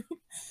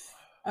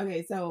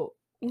 Okay, so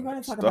we're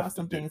going to talk about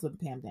some things with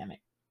the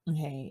pandemic.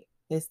 Okay,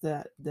 it's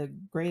the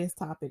greatest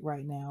topic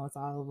right now. It's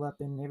all up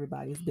in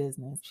everybody's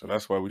business. So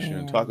that's why we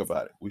shouldn't talk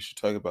about it. We should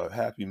talk about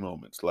happy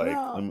moments. Like,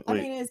 well, I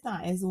mean, it's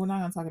not. We're not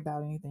going to talk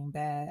about anything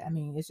bad. I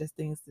mean, it's just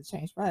things to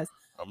change for us.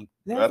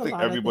 I think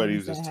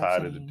everybody's just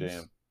tired of the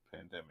damn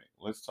pandemic.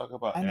 Let's talk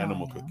about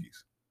animal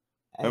cookies.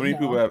 How many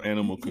people have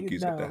animal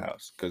cookies at the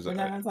house? Because we're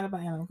not going to talk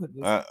about animal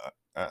cookies.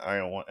 I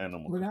don't want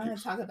animal cookies. We're going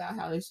to talk about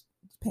how this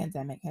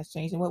pandemic has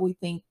changed and what we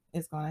think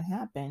is going to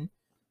happen.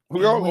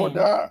 We all going to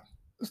die.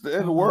 It's the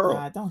end of the world.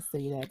 God, don't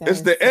say that.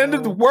 It's the end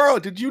of the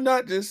world. Did you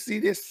not just see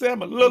this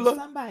salmon?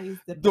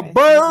 The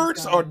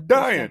birds are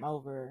dying.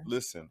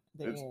 Listen.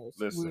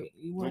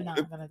 We're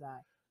not going to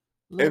die.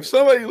 If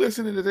somebody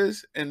listening to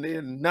this and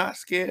they're not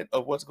scared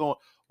of what's going on,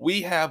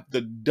 we have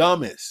the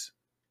dumbest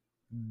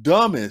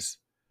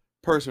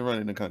person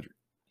running the country.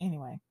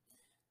 Anyway,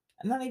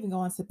 I'm not even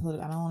going to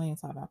political. I don't want to even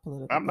talk about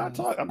political. I'm not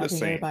talking. I'm just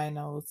saying. Everybody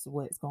knows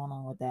what's going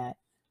on with that.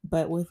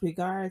 But with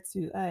regard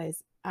to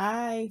us,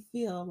 I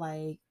feel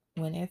like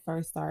when it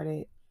first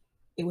started,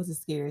 it was the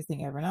scariest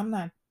thing ever. And I'm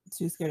not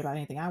too scared about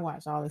anything. I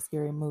watch all the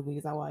scary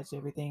movies. I watch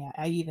everything.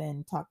 I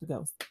even talk to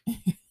ghosts.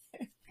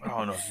 I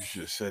don't know if you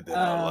should have said that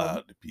out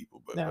loud to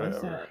people, but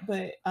whatever.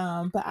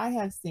 But I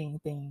have seen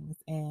things,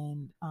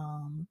 and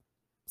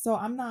so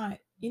I'm not,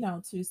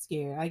 too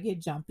scared. I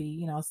get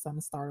jumpy,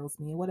 some startles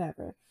me,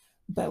 whatever.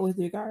 But with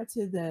regard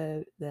to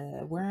the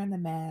wearing the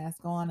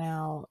mask, going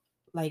out,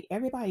 like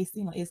everybody's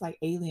seen, it's like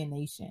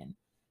alienation.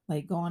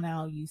 Like going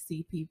out, you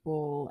see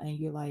people, and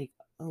you're like,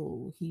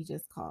 oh, he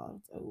just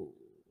coughed. Oh,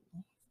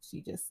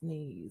 she just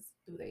sneezed.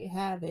 Do they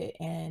have it?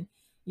 And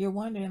you're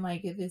wondering,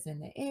 like, if it's in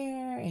the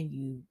air and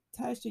you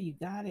touched it, you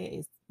got it.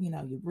 It's,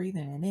 you're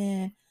breathing it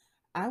in.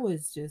 I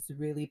was just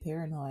really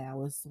paranoid. I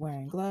was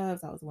wearing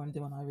gloves. I was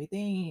doing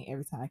everything.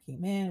 Every time I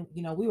came in,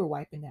 we were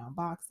wiping down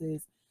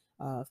boxes,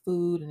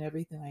 food and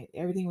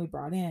everything we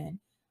brought in.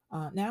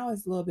 Now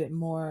it's a little bit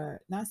more,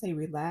 not say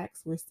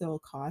relaxed. We're still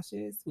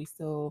cautious. We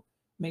still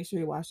make sure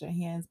we wash our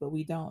hands, but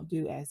we don't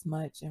do as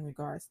much in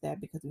regards to that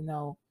because we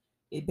know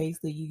it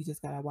basically you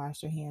just gotta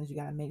wash your hands. You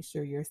gotta make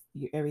sure your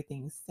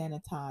everything's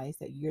sanitized,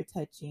 that you're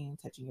touching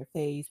your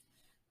face,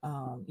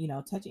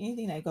 touching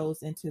anything that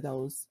goes into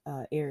those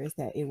areas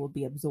that it will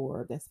be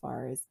absorbed as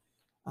far as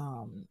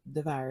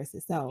the virus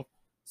itself.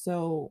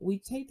 So we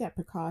take that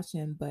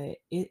precaution, but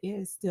it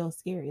is still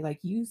scary. Like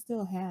you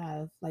still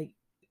have like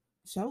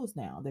shows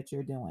now that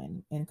you're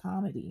doing in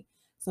comedy.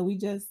 So we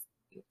just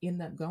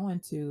end up going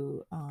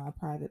to a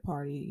private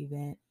party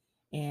event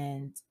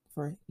and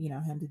for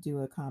him to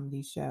do a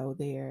comedy show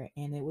there,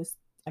 and it was,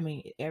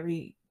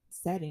 every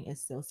setting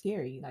is still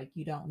scary. Like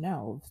you don't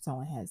know if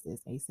someone has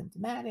this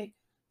asymptomatic,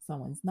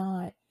 someone's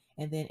not,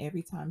 and then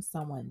every time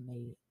someone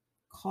may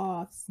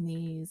cough,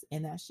 sneeze,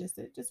 and that's just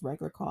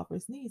regular cough or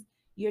sneeze,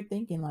 you're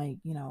thinking like,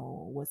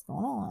 what's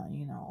going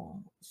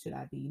on, should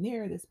I be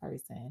near this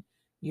person?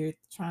 You're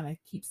trying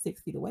to keep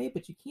 6 feet away,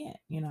 but you can't.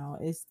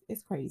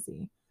 It's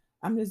crazy.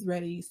 I'm just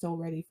so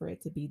ready for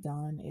it to be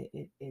done.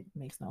 It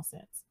makes no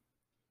sense.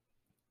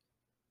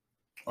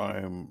 I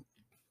am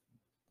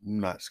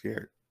not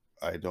scared.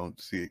 I don't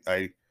see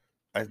it.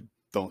 I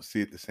don't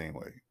see it the same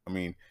way. I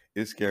mean,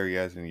 it's scary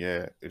as in,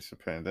 yeah, it's a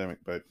pandemic,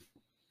 but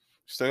you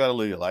still gotta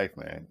live your life,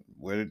 man.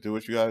 Do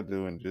what you gotta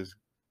do, and just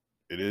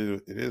it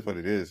is what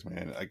it is,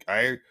 man. Like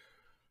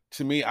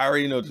to me, I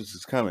already know this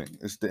is coming.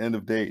 It's the end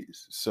of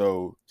days.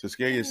 So to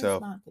scare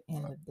yourself. It's not the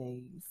end of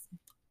days.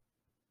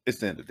 It's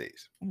the end of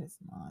days. It's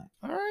not.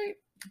 All right.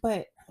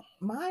 But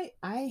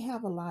I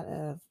have a lot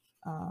of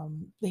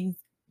things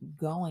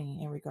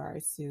going in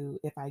regards to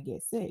if I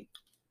get sick.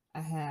 I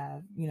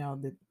have, we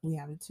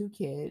have the 2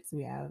 kids.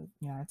 We have,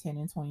 our 10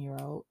 and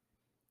 20-year-old,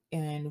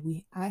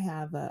 and I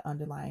have an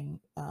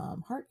underlying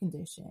heart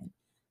condition.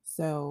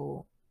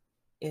 So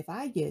if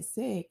I get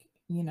sick,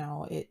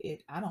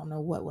 I don't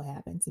know what will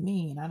happen to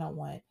me, and I don't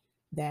want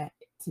that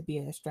to be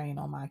a strain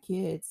on my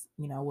kids,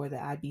 whether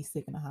I'd be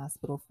sick in the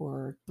hospital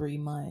for 3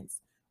 months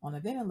on a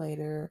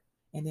ventilator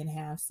and then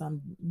have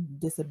some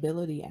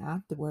disability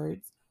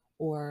afterwards,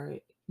 or,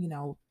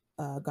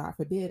 God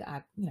forbid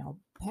I,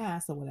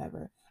 pass or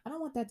whatever. I don't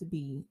want that to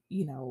be,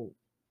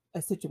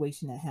 a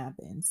situation that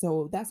happens.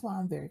 So that's why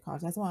I'm very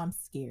cautious. That's why I'm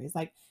scared. It's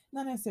like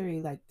not necessarily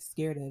like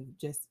scared of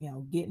just,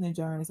 getting the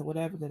germs or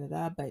whatever,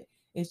 but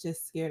it's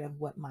just scared of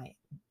what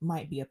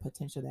might be a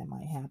potential that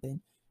might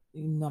happen,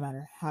 no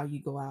matter how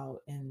you go out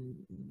and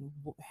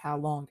how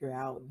long you're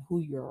out and who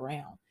you're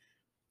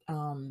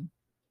around.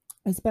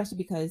 Especially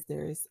because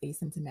there's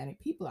asymptomatic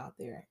people out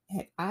there.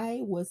 Heck, I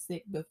was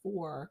sick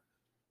before,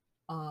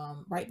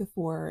 right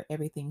before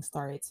everything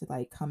started to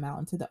like come out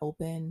into the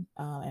open,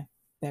 in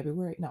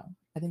February. No,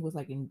 I think it was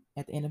like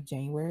at the end of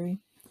January.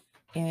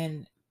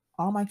 And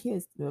all my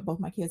kids, both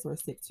my kids were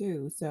sick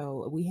too.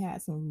 So we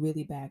had some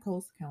really bad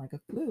colds, kind of like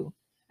a flu.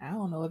 I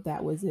don't know if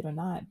that was it or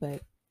not,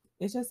 but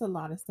it's just a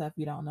lot of stuff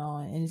you don't know.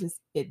 And it's just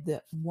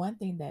the one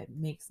thing that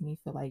makes me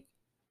feel like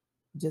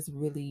just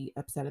really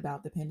upset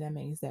about the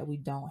pandemic is that we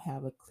don't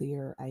have a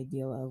clear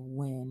idea of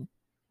when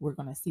we're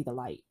going to see the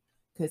light.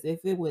 Because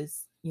if it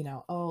was,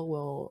 oh,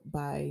 well,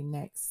 by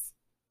next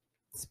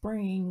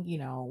spring,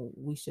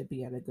 we should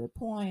be at a good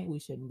point. We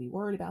shouldn't be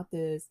worried about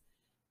this.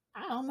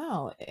 I don't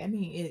know. I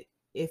mean,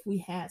 if we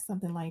had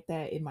something like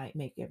that, it might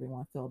make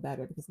everyone feel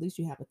better because at least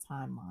you have a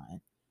timeline.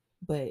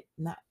 But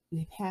not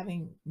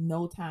having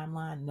no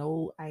timeline,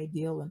 no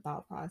ideal and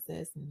thought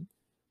process, and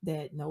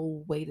that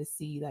no way to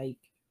see like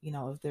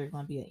if there's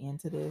going to be an end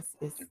to this,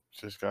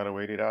 Just gotta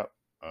wait it out.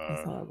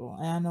 it's Uh, horrible.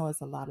 And I know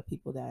it's a lot of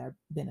people that have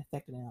been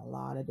affected in a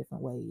lot of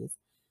different ways,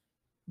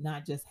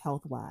 not just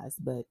health wise,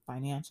 but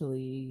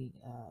financially.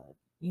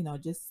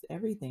 Just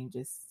everything,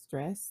 just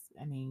stress.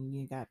 I mean,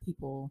 you got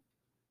people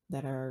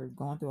that are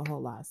going through a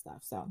whole lot of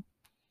stuff. So,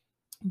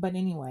 but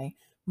anyway,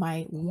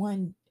 my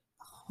one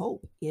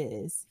hope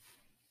is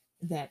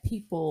that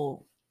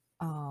people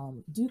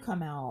do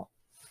come out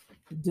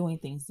doing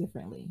things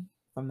differently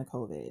from the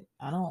COVID.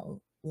 I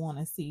don't want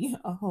to see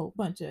a whole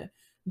bunch of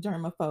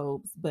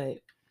germaphobes, but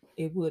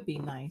it would be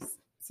nice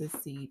to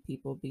see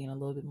people being a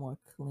little bit more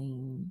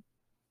clean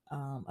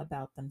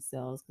about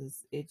themselves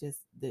because it just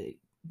the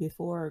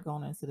before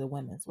going into the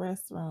women's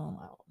restroom,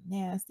 oh,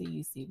 nasty.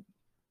 You see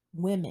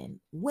women,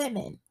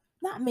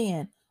 not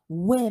men,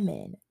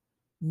 women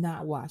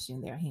not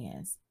washing their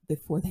hands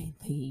before they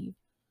leave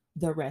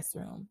the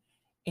restroom.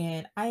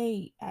 And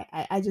I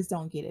just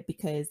don't get it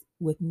because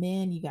with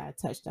men you gotta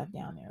touch stuff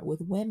down there.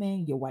 With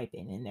women you're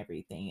wiping and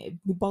everything.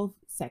 Both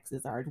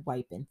sexes are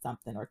wiping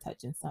something or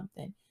touching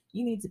something.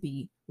 You need to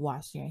be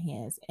washing your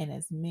hands. And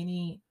as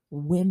many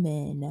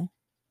women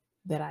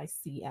that I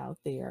see out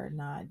there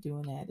not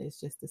doing that is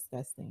just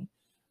disgusting.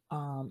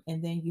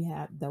 And then you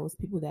have those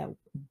people that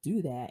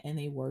do that and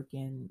they work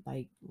in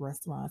like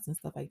restaurants and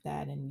stuff like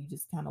that, and you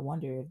just kind of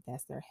wonder if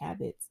that's their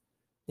habits.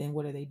 Then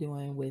what are they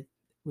doing with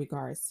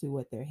regards to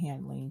what they're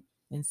handling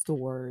in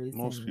stores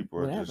Most and people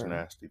are just whatever?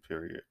 nasty,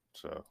 period.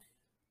 So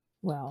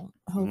Well,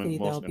 hopefully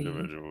they'll most be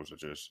individuals are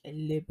just. a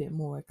little bit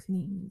more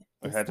clean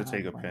It this had to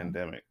take time a around.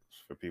 pandemic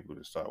for people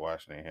to start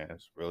washing their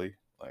hands. Really,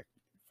 like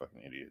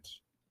fucking idiots.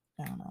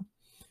 I don't know.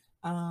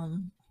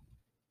 Um,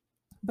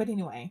 but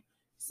anyway,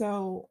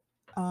 so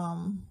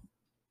um,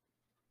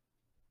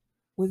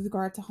 with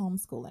regard to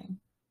homeschooling,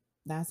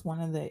 that's one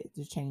of the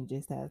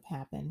changes that have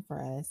happened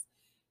for us.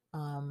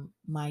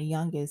 My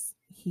youngest,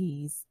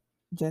 he's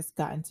just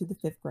gotten to the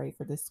fifth grade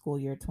for this school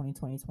year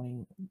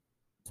 2020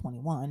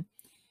 2021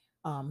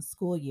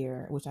 school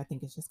year, which I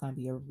think is just going to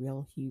be a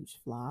real huge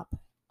flop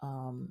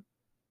um,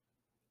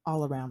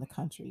 all around the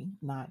country,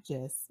 not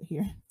just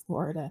here in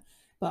Florida,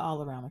 but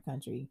all around the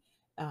country.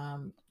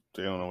 Um,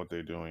 They don't know what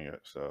they're doing yet,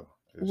 so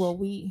it's well,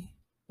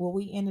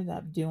 we ended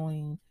up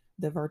doing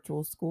the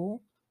virtual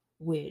school,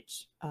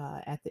 which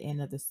at the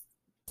end of this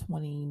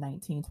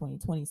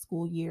 2019-2020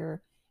 school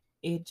year,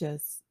 it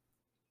just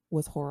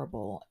was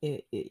horrible.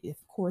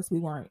 Of course, we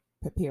weren't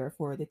prepared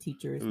for the it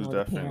teachers was nor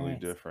the definitely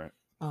parents. different.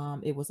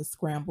 It was a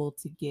scramble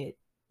to get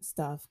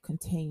stuff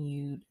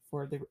continued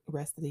for the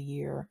rest of the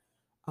year.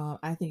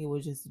 I think it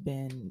would just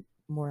been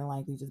more than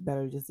likely just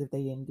better just if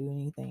they didn't do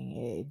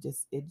anything.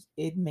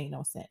 It made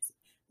no sense.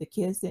 The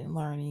kids didn't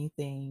learn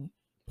anything.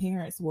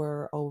 Parents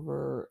were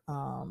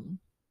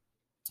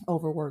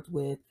overworked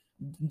with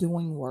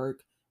doing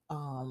work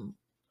on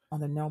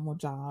the normal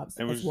jobs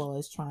It as was well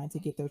as trying to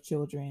get their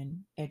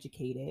children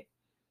educated,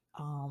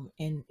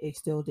 and it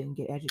still didn't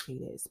get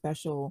educated.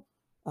 Special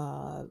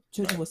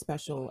children with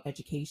special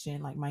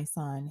education, like my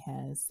son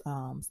has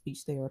speech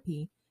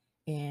therapy,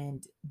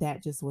 and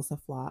that just was a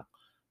flop.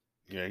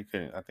 yeah. He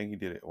couldn't. I think he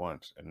did it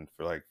once, and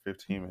for like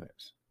 15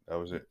 minutes. That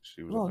was it.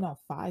 She was on Well, the. no,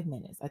 5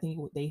 minutes. I think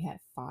they had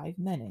 5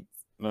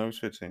 minutes. No, it was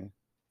 15.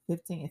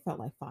 15. It felt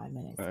like 5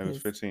 minutes No, it was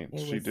because 15. it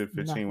She was did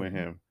 15 with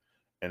nothing. him,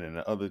 and then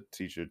the other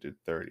teacher did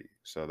 30.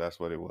 So that's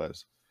what it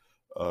was.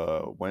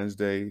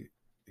 Wednesday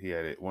he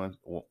had it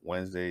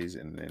Wednesdays,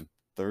 and then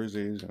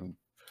Thursdays and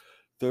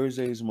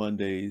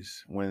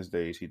Mondays,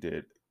 Wednesdays he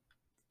did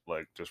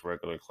like just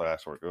regular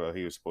classwork.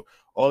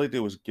 All he did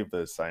was give the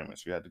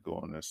assignments. You had to go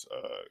on this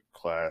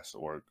class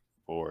work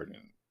board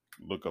and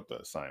look up the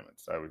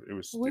assignments. It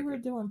was We were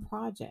stupid. doing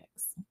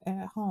projects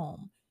at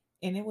home,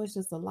 and it was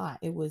just a lot.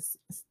 It was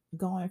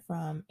going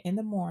from in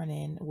the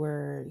morning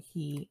where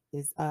he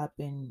is up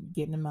and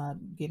getting him up,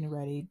 getting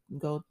ready,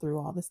 go through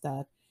all the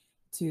stuff,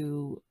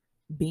 to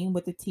being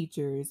with the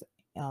teachers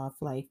for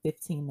like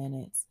 15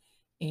 minutes.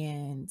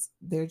 And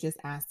they're just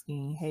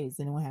asking, hey, does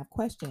anyone have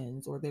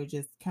questions? Or they're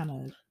just kind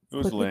of It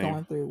was quickly lame.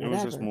 going through It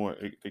was just whatever. more.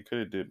 They could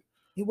have did.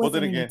 It Well,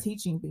 then wasn't any again,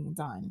 teaching being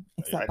done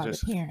I except by the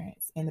just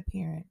parents, and the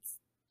parents.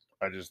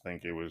 I just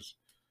think it was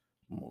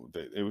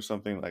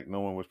something like no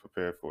one was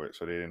prepared for it,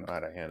 so they didn't know how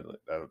to handle it.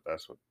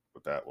 That's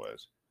what that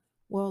was.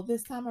 Well,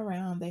 this time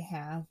around, they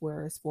have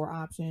where it's four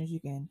options. You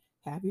can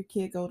have your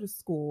kid go to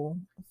school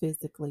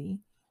physically,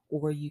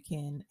 or you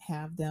can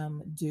have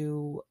them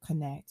do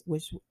Connect,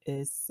 which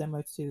is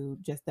similar to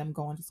just them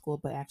going to school,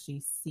 but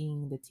actually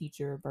seeing the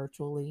teacher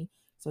virtually.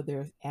 So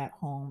they're at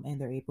home and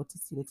they're able to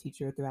see the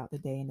teacher throughout the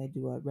day, and they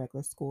do a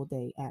regular school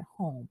day at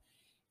home.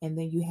 And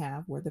then you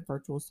have where the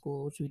virtual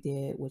school, which we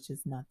did, which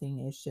is nothing,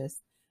 it's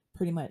just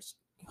pretty much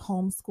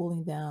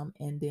homeschooling them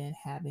and then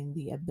having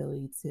the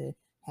ability to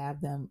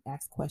have them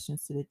ask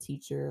questions to the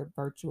teacher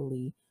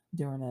virtually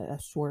during a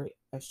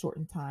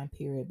shortened time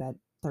period, about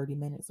 30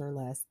 minutes or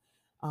less,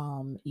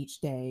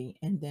 each day,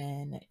 and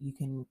then you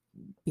can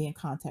be in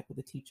contact with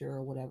the teacher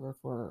or whatever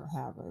for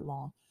however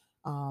long,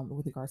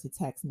 with regards to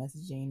text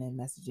messaging and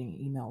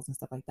messaging emails and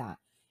stuff like that.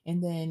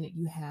 And then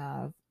you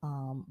have,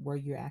 where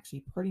you're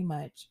actually pretty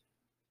much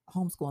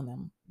homeschooling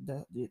them.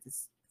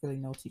 There's really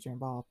no teacher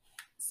involved.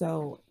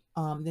 So,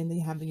 then they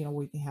have,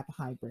 where you can have a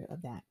hybrid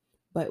of that.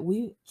 But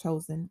we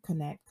chosen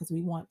Connect because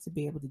we want to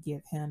be able to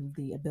give him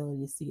the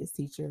ability to see his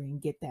teacher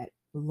and get that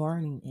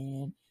learning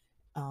in,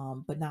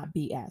 but not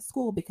be at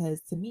school.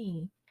 Because to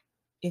me,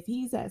 if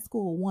he's at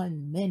school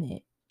 1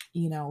 minute,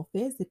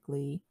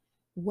 physically,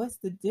 what's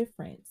the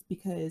difference?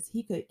 Because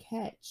he could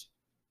catch,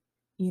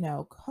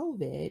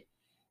 COVID,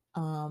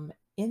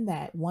 in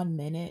that 1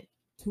 minute,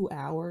 2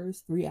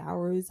 hours, 3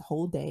 hours,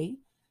 whole day,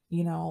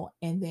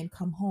 and then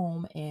come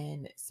home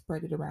and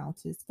spread it around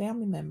to his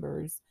family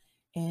members.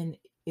 And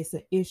it's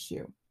an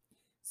issue.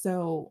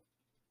 So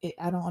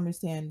I don't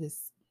understand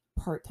this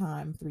part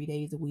time, 3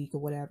 days a week or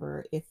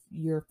whatever. If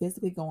you're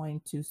physically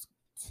going to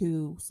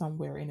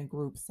somewhere in a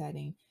group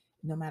setting,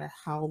 no matter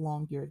how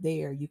long you're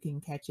there, you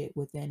can catch it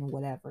within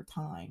whatever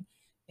time.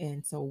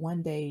 And so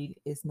one day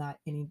is not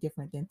any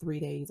different than 3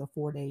 days or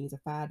 4 days or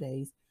 5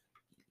 days.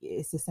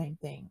 It's the same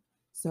thing.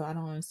 So I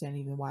don't understand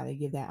even why they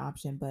give that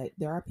option. But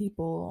there are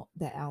people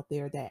that out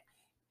there that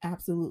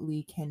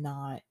absolutely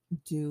cannot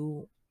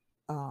do,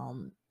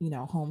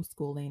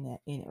 homeschooling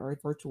or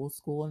virtual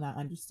school, and I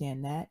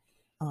understand that.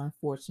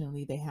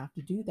 Unfortunately, they have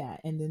to do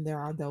that. And then there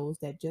are those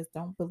that just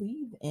don't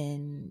believe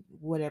in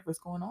whatever's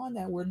going on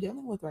that we're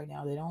dealing with right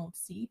now. They don't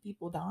see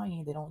people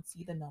dying. They don't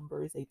see the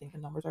numbers. They think the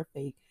numbers are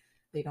fake.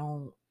 They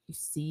don't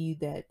see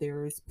that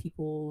there's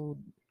people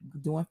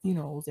doing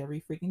funerals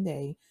every freaking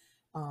day,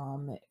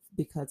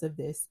 because of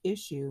this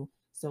issue.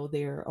 So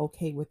they're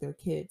okay with their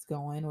kids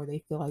going, or they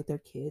feel like their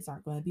kids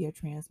aren't going to be a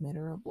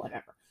transmitter or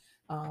whatever.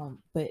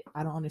 But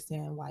I don't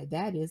understand why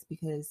that is,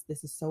 because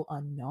this is so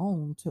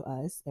unknown to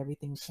us.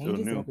 Everything Still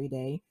changes new. every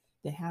day.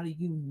 Then how do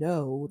you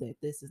know that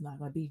this is not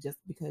going to be just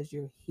because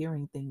you're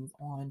hearing things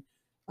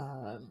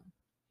um,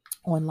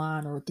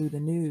 online or through the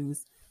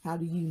news? How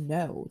do you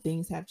know?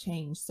 Things have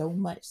changed so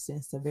much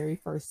since the very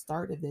first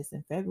start of this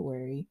in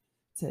February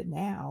to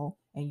now,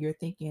 and you're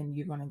thinking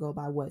you're going to go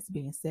by what's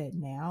being said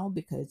now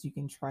because you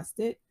can trust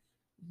it.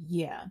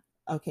 Yeah,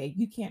 okay,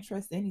 you can't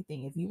trust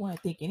anything. If you want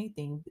to think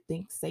anything,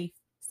 think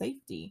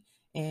safety,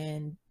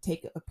 and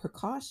take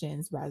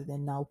precautions rather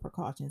than no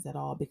precautions at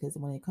all, because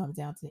when it comes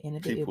down to the end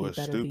of it, it'll People be are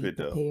better to be stupid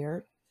though.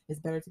 prepared. It's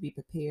better to be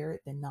prepared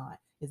than not.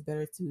 It's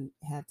better to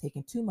have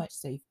taken too much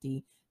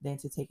safety than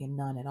to taking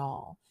none at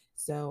all.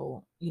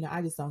 So,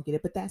 I just don't get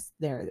it, but that's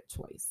their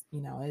choice.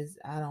 Is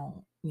I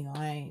don't,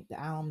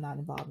 I'm not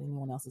involved in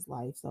anyone else's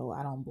life, so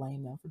I don't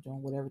blame them for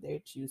doing whatever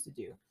they choose to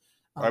do.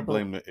 I But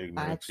blame the I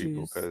ignorant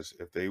people choose. because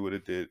if they would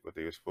have did what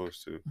they were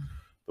supposed to,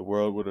 the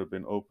world would have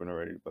been open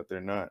already. But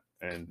they're not,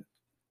 and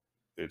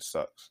it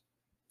sucks.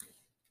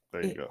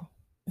 There you It go.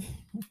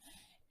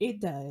 it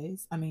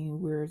does. I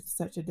mean, we're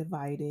such a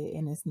divided,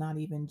 and it's not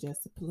even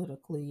just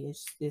politically.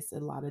 It's a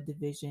lot of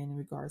division in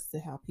regards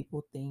to how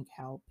people think,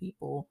 how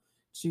people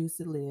choose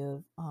to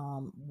live,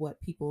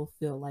 what people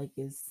feel like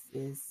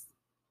is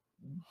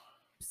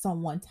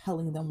someone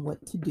telling them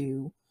what to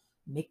do,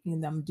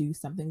 making them do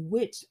something,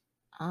 which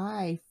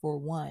I, for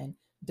one,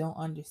 don't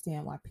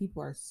understand why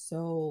people are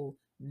so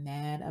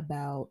mad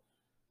about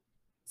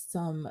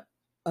some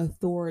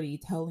authority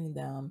telling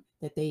them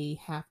that they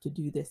have to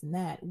do this and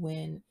that,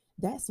 when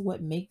that's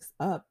what makes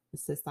up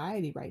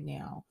society right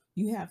now.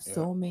 You have Yeah.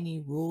 so many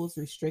rules,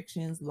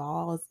 restrictions,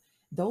 laws.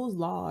 Those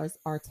laws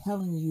are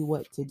telling you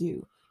what to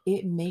do.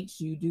 It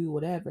makes you do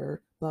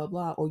whatever, blah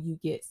blah, or you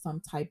get some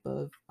type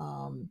of,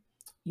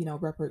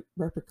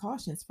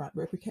 repercussions from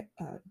I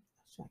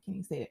can't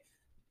even say it.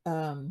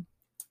 Don't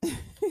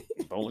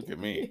look at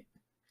me.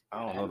 I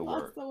don't I know the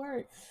word. lost the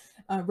word.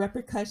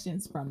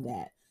 Repercussions from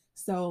that.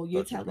 So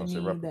you're Thought you was gonna telling say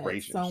me that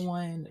reparations.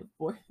 someone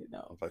for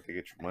no, It's like they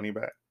get your money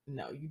back.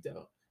 no, you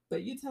don't.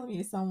 But you telling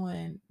me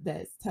someone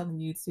that's telling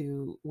you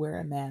to wear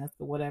a mask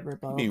or whatever, You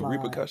blah blah mean blah. Is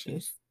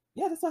repercussions?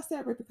 Yeah, that's why I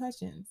said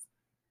repercussions.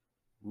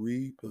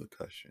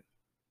 Repercussion.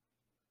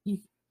 You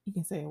you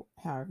can say it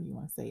however you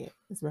want to say it.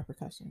 It's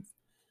repercussions.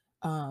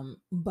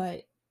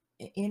 But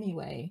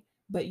anyway,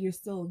 but you're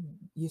still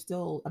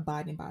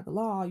abiding by the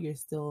law. You're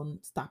still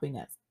stopping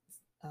at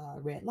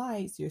red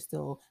lights. You're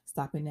still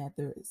stopping at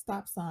the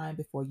stop sign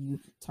before you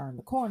turn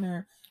the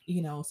corner.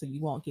 So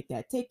you won't get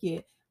that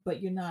ticket. But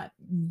you're not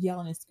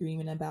yelling and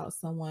screaming about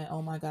someone.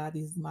 Oh my God,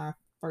 this is my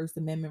First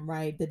Amendment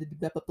right. Blah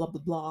blah blah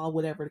blah blah.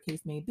 Whatever the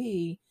case may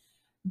be.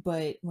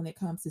 But when it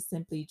comes to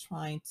simply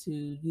trying to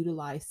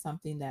utilize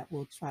something that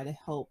will try to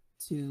help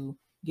to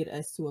get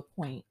us to a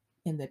point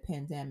in the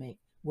pandemic,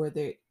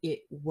 whether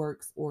it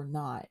works or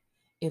not,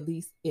 at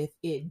least if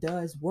it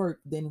does work,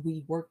 then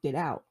we worked it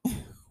out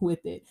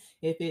with it.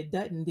 If it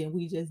doesn't, then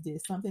we just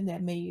did something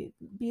that may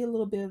be a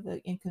little bit of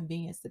an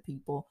inconvenience to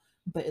people.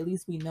 But at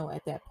least we know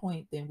at that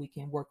point, then we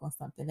can work on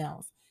something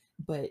else.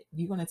 But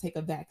you're going to take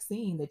a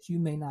vaccine that you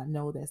may not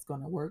know that's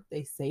going to work.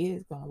 They say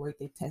it's going to work.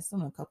 They test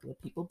on a couple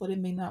of people, but it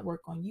may not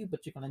work on you.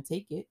 But you're going to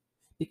take it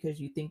because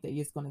you think that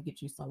it's going to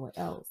get you somewhere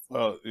else,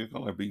 Well, it's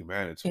gonna be and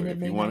mandatory. it If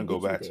you may want to not go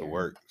get you back to there.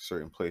 work,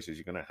 certain places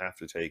you're gonna have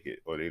to take it,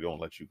 or they don't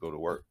let you go to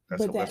work. But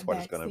That's that what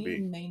it's gonna be.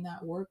 vaccine may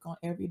not work on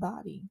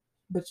everybody,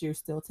 but you're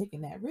still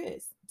taking that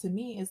risk. To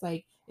me, it's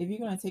like if you're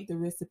going to take the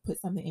risk to put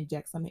something,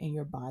 inject something in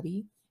your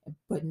body,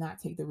 but not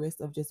take the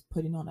risk of just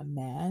putting on a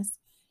mask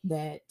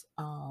that,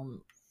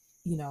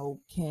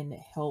 can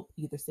help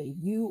either save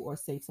you or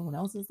save someone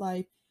else's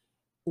life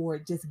or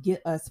just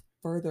get us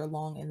further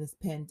along in this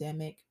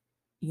pandemic,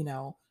 you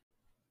know,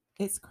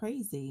 it's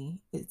crazy.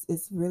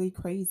 It's really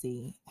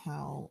crazy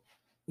how,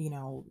 you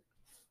know,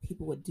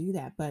 people would do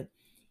that. But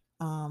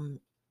um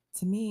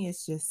to me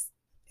it's just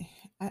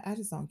I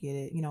just don't get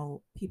it.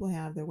 People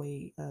have their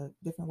way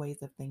different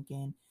ways of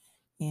thinking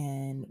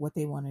and what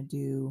they want to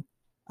do.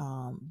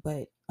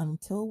 But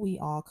until we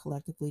all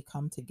collectively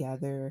come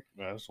together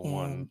That's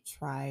one. and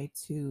try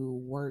to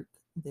work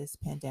this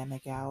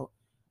pandemic out,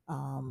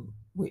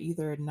 we're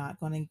either not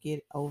going to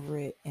get over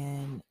it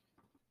in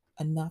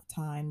enough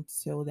time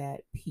so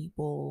that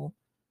people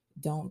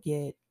don't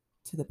get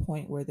to the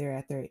point where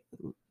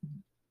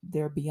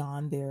they're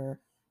beyond their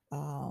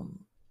um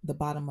the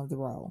bottom of the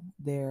row.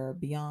 They're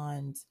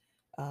beyond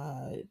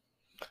uh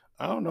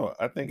I don't know.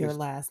 their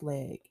last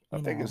leg,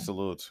 I think it's a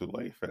little too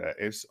late for that.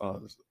 It's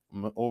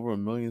over a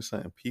million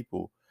something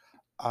people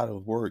out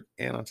of work,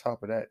 and on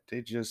top of that,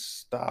 they just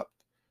stopped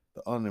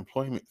the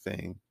unemployment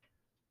thing,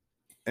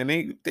 and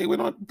they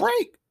went on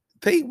break.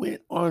 They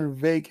went on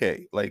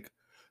vacay. Like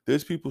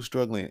there's people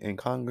struggling, and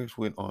Congress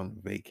went on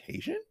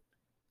vacation.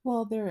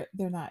 Well, they're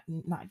not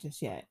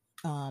just yet.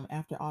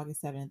 After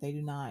August 7th, they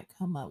do not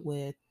come up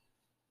with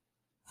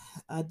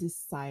a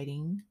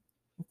deciding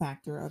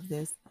factor of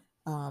this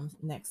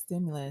next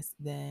stimulus,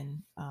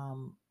 then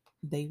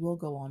they will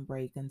go on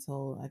break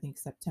until I think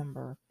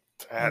September,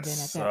 That and then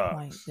at that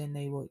point, sucks. then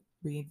they will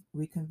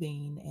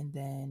reconvene, and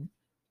then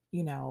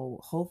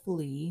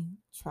hopefully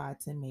try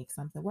to make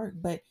something work.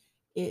 But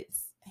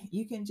it's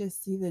you can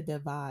just see the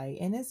divide,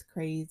 and it's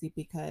crazy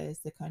because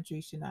the country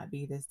should not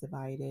be this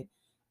divided.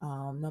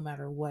 No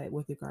matter what,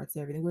 with regards to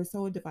everything, we're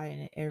so divided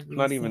in every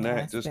Not even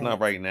single that. Just not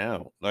aspect. right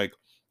now. Like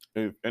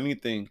if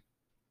anything,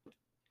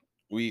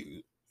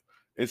 we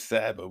it's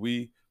sad, but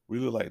we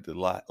look like the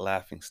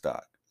laughing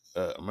stock.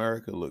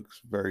 America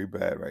looks very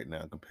bad right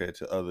now compared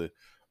to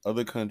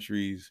other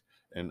countries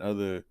and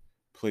other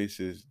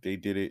places. They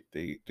did it.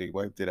 They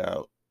wiped it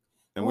out,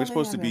 and we're Well, they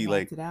supposed to haven't be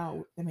wiped like it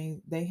out. I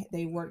mean,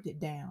 they worked it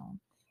down,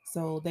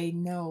 so they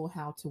know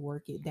how to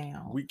work it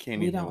down. we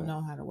can't We don't even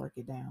know how to work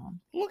it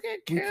down. look at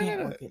We can't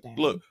Canada. work it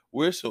Look, down.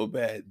 we're so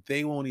bad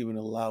they won't even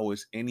allow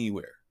us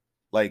anywhere.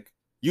 Like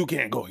you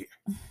can't go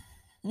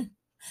here.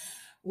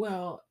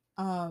 Well,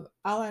 all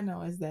I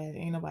know is that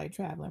ain't nobody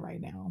traveling right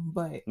now.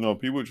 But No,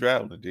 people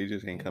traveling. They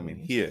just ain't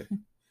coming eh, here,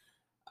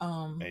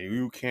 um, and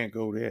you can't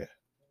go there.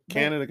 but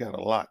Canada got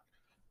a lot.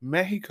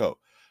 Mexico,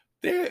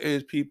 there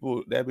is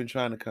people that have been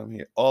trying to come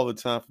here all the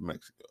time from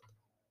Mexico.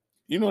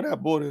 You know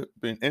that border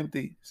been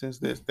empty since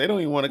this. They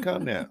don't even want to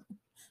come now.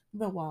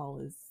 the wall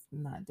is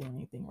not doing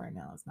anything right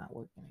now. It's not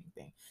working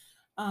anything.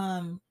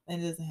 And it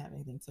doesn't have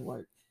anything to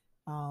work.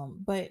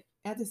 But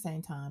at the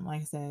same time,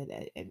 like I said,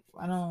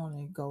 I don't want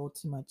to go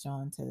too much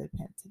on to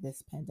to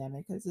this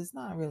pandemic because it's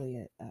not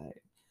really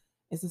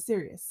it's a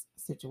serious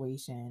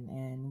situation,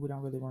 and we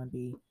don't really want to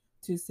be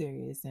too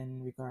serious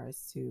in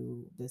regards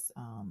to this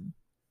um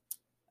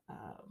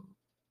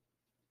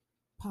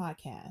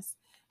podcast.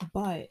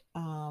 But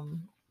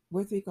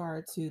with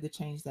regard to the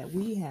change that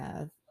we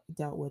have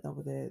dealt with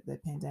over the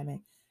pandemic,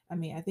 I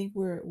mean, I think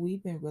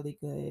we've been really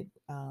good.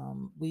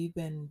 We've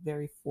been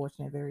very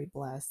fortunate, very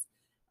blessed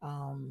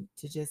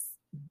to just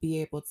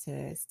be able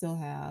to still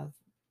have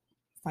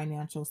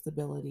financial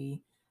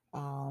stability,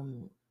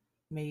 um,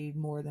 maybe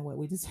more than what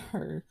we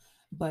deserve,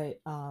 but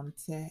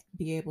to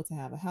be able to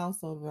have a house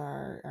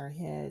over our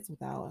heads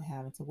without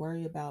having to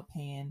worry about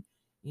paying,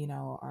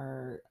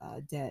 our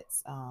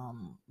debts.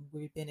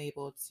 We've been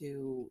able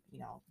to,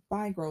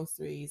 buy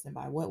groceries and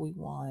buy what we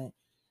want.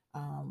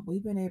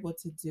 We've been able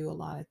to do a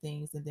lot of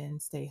things and then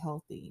stay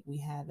healthy. We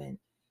haven't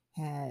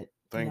had,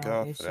 Thank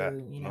God for that.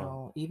 issue,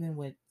 No, even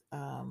with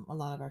a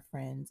lot of our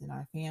friends and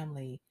our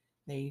family,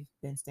 they've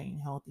been staying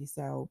healthy.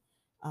 So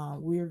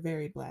we're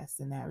very blessed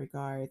in that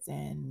regards.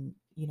 And,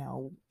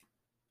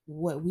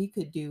 what we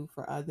could do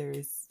for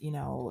others,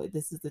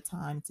 this is the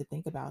time to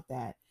think about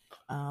that.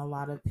 A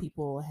lot of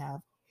people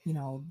have,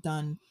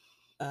 done,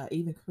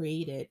 even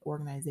created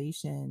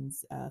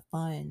organizations,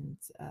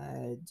 funds,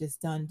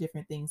 just done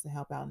different things to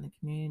help out in the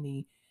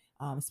community.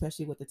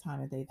 especially with the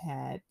time that they've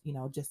had,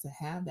 just to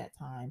have that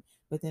time.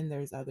 But then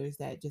there's others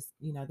that just,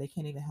 they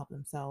can't even help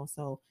themselves.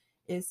 So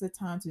it's a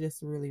time to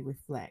just really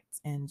reflect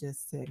and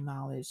just to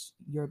acknowledge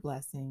your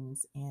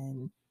blessings,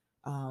 and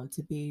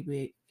to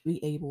be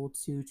able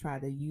to try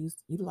to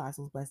utilize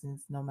those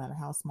blessings, no matter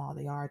how small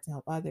they are, to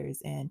help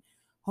others. And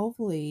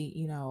hopefully,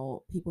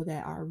 people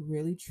that are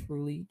really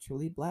truly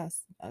truly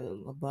blessed,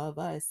 above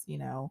us,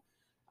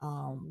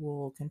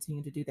 will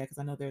continue to do that, because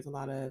I know there's a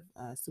lot of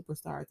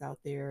superstars out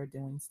there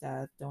doing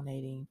stuff,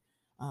 donating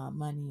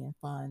money and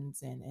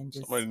funds, and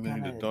just Somebody need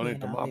kind to of donate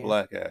being to out my there.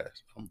 black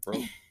ass. I'm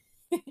broke.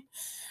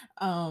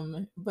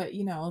 But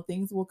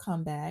things will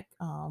come back.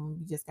 You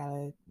just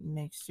gotta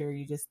make sure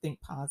you just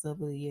think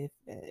positively, if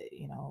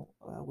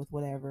with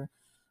whatever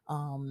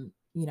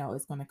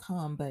it's gonna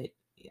come, but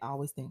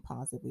always think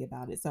positively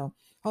about it. So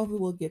hopefully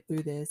we'll get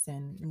through this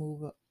and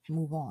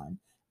move on.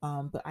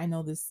 But I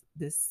know this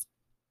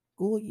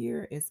school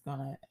year is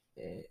gonna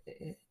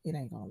it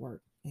ain't gonna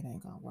work. It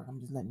ain't gonna work. I'm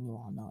just letting you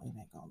all know it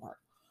ain't gonna work.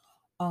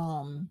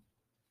 Um,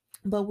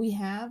 but we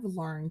have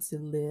learned to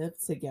live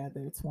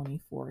together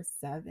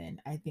 24/7.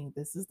 I think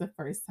this is the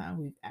first time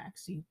we've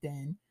actually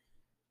been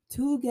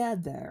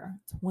together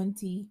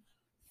 24/7.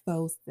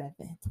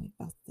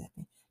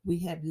 24/7. We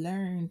have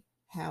learned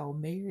how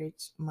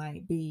marriage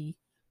might be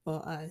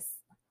for us,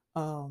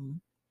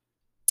 um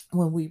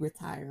when we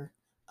retire,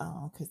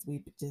 because we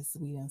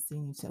done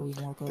seen each other, we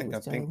woke I up think with I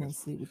each other, think went to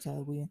sleep with each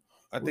other,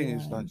 I we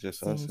think it's not done just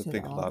seen us. I each other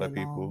think a all lot day of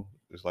long. people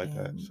is like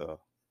that. And So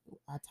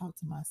I talk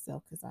to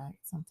myself because I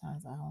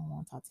sometimes I don't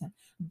want to talk to him.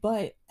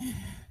 But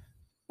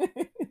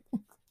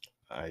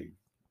I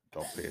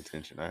don't pay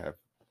attention. I have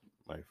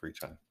my free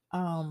time.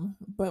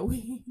 but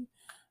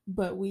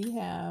we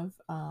have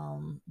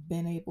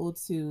been able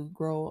to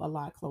grow a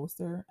lot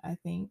closer. I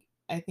think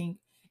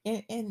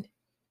and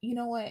you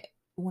know what,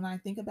 when I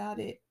think about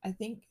it, I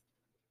think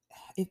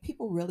if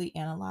people really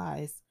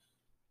analyze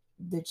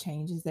the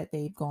changes that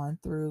they've gone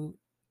through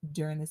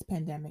during this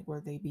pandemic,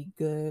 whether they be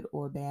good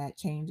or bad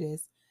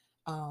changes,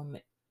 um,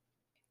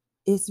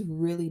 it's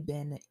really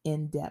been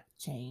in-depth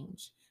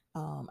change.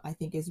 I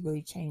think it's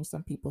really changed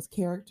some people's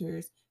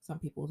characters, some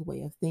people's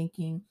way of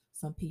thinking.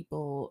 Some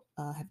people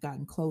have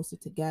gotten closer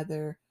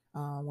together,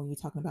 when you're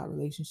talking about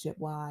relationship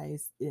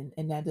wise,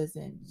 and that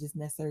doesn't just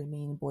necessarily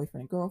mean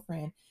boyfriend and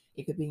girlfriend.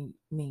 It could be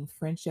mean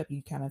friendship.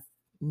 You kind of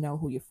know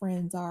who your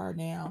friends are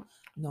now,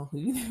 know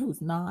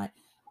who's not.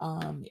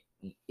 Um,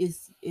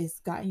 it's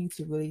gotten you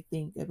to really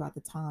think about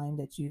the time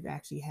that you've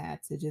actually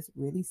had to just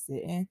really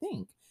sit and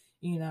think,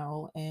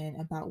 and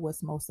about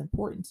what's most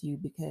important to you.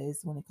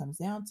 Because when it comes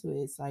down to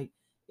it, it's like,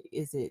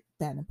 is it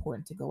that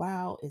important to go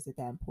out? Is it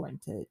that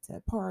important to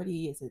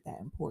party? Is it that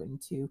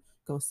important to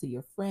go see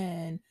your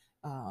friend?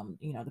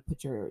 To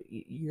put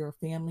your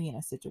family in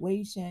a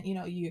situation.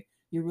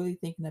 You're really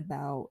thinking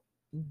about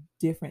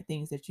different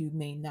things that you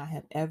may not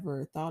have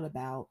ever thought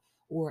about,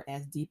 or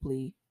as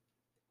deeply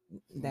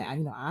that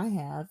I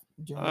have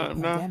during the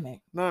Nah,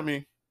 pandemic. not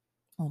me.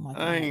 Oh my I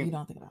God, you ain't.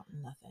 don't think about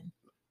nothing.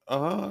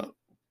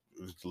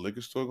 Is the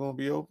liquor store gonna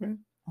be open?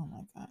 Oh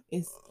my God.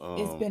 It's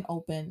Um, been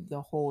open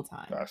the whole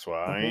time. that's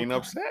why The I whole ain't time.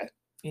 upset.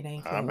 It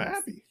ain't I'm closed.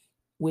 happy.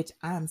 Which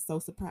I'm so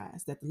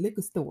surprised that the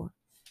liquor store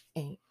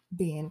ain't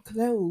being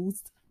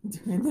closed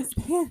during this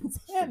So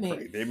pandemic.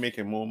 great. They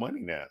making more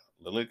money now.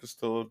 The liquor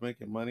store's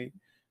making money.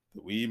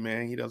 The weed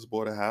man, he does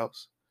bought a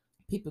house.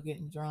 People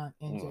getting drunk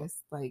and Well,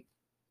 just like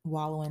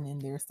wallowing in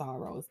their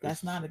sorrows. That's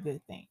it's not a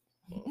good thing.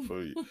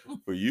 for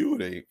for you.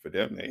 They for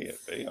them.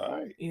 They all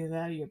right. Either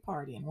that or you're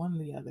partying, one or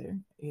the other.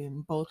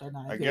 And both are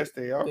not a I good guess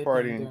they are good thing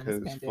partying during this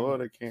because pandemic.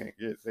 Florida can't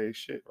get their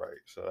shit right.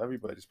 So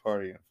everybody's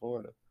partying in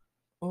Florida.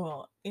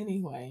 Well,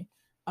 anyway,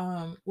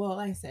 well,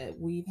 like I said,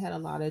 we've had a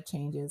lot of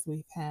changes.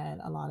 We've had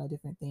a lot of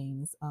different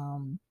things.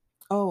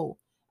 Oh,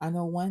 I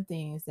know one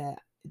thing is that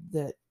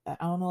I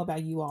don't know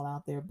about you all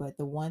out there, but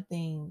the one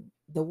thing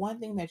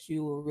that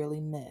you will really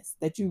miss,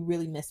 that you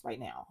really miss right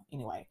now,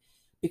 anyway,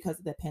 because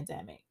of the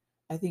pandemic,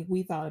 I think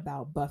we thought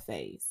about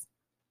buffets.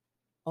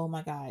 Oh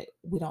my God,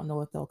 we don't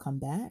know if they'll come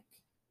back.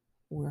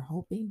 We're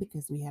hoping,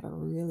 because we had a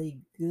really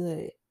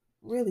good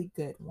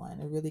one,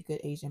 a really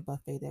good Asian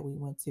buffet that we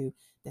went to,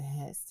 that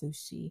had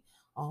sushi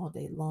all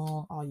day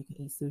long, all you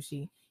can eat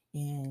sushi.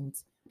 And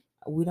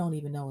we don't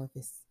even know if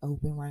it's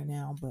open right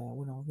now, but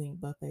we don't think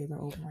buffets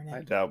are open right I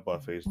now. doubt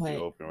buffets be But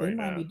open they right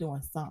might now. be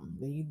doing something.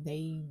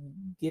 They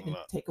giving No,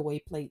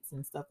 takeaway plates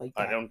and stuff like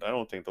I that. don't. I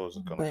don't think those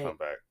are gonna But come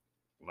back.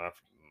 Not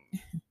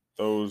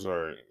those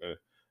are.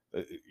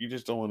 You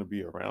just don't want to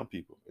be around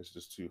people. It's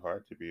just too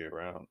hard to be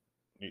around.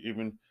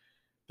 Even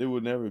there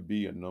would never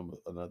be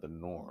another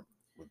norm.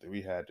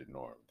 We had the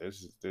norm.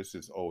 This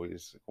is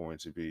always going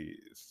to be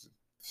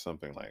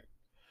something like,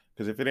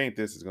 because if it ain't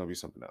this, it's gonna be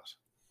something else.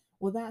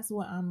 well, that's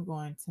what I'm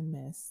going to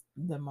miss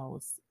the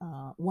most.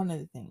 One of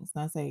the things,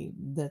 not say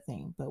the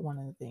thing, but one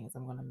of the things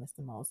I'm going to miss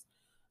the most.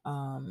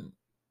 Um,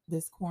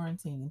 this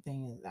quarantine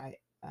thing is,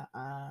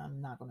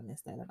 I'm not going to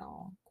miss that at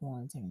all.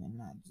 Quarantine, and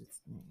not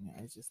just,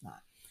 it's just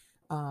not.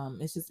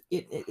 It's just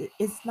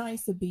it's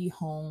nice to be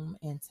home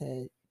and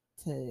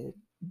to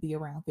be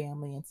around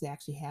family and to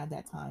actually have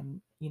that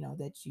time,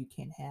 that you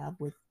can have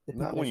with the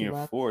Not people when that you you're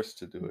love. forced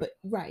to do it. But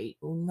right,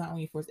 not when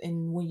you're forced,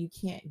 and when you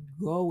can't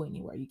go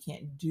anywhere, you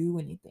can't do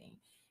anything.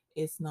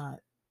 It's not.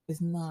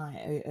 It's not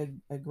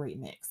a great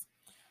mix.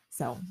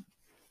 So,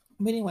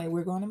 but anyway,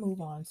 we're going to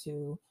move on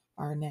to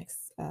our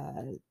next,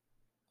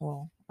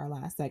 our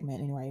last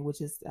segment anyway,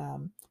 which is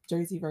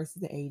Jersey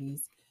versus the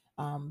 '80s.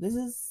 This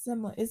is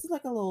similar. It's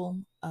like a little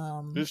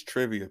This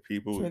trivia,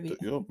 people, trivia.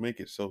 you don't make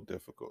it so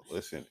difficult.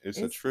 Listen, it's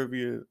a It's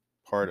trivia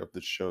part of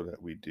the show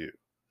that we do.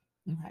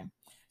 okay.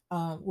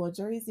 Well,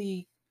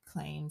 Jersey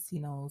claims he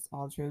knows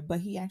all the truth, but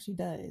he actually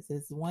does.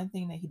 It's one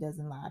thing that he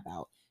doesn't lie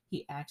about.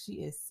 He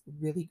actually is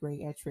really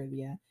great at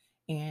trivia.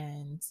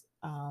 And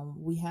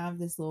we have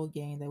this little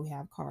game that we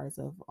have cards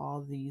of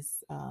all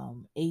these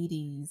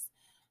 80s,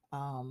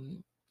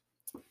 um,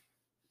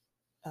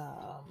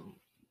 um,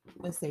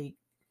 let's say,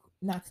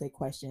 not say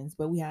questions,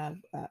 but we have,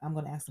 I'm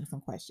going to ask him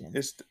some questions.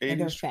 It's the And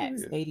they're 80s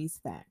facts, trivia.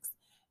 80s facts.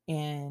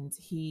 And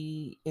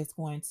he is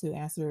going to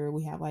answer,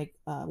 we have like,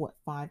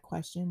 5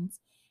 questions,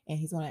 and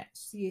he's going to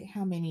see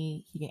how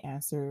many he can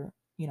answer,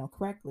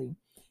 correctly.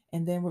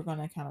 And then we're going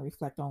to kind of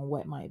reflect on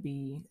what might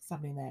be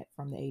something that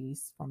from the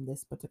 80s from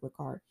this particular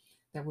card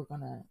that we're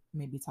going to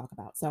maybe talk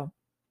about. So,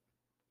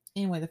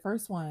 anyway, the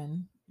first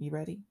one, you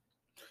ready?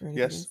 Ready for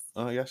Yes,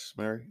 this? yes,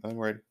 Mary, I'm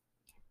ready.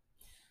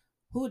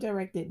 Who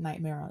directed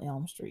Nightmare on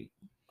Elm Street?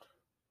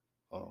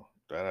 Oh,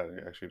 that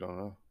I actually don't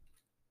know.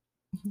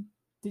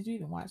 Did you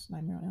even watch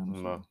Nightmare on Elm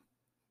Street? No,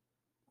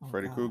 Oh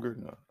Freddy God, Krueger.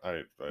 No,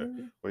 I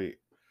really? wait.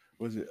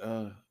 Was it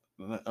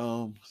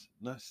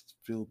not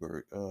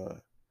Spielberg?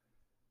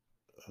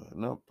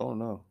 No, don't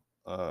know.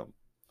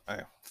 I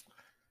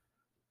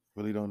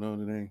really don't know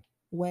the name.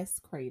 Wes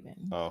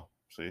Craven. Oh,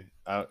 see,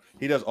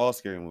 he does all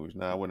scary movies.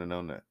 Now I wouldn't have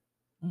known that.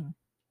 Mm,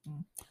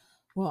 mm.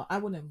 Well, I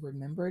wouldn't have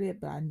remembered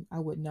it, but I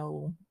would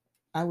know.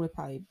 I would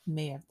probably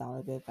may have thought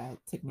of it if it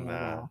took me a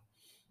Nah, while.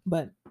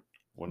 But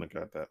wouldn't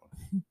have got that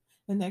one.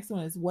 the next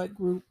one is, what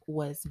group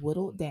was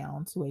whittled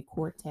down to a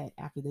quartet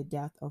after the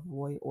death of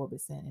Roy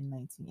Orbison in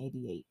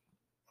 1988?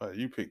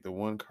 You picked the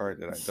one card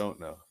that I don't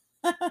know.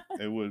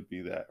 It would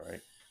be that,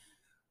 right?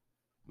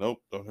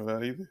 Nope, don't know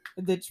that either.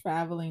 The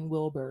Traveling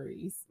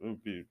Wilburys. It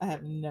would be. I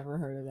have never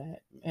heard of that.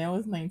 And it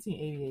was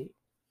 1988.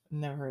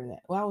 Never heard of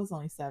that. Well, I was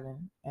only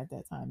 7 at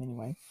that time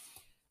anyway.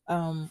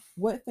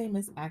 What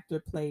famous actor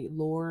played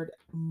Lord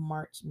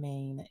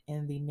Marchmain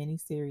in the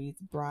miniseries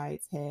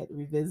Brideshead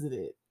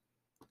Revisited?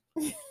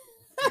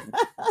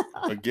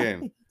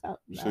 Again. Oh,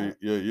 So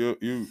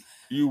no.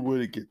 you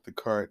would get the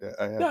card that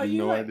I have No, you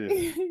no might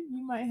idea.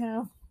 you might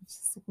have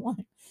just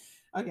one.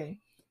 Okay,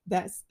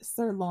 that's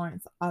Sir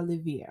Lawrence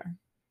Olivier.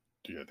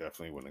 Yeah,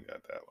 definitely wouldn't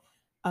have got that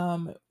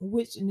one.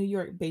 Which New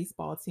York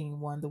baseball team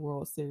won the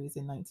World Series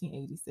in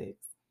 1986?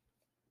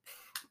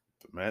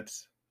 The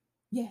Mets.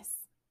 Yes,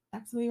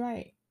 absolutely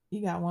right.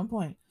 You got 1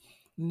 point.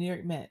 New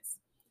York Mets.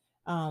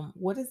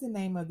 What is the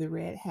name of the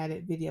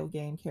red-hatted video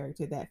game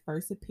character that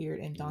first appeared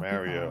in Donkey Kong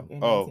Mario.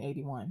 in Oh,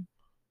 1981?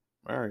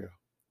 Mario.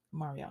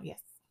 Mario,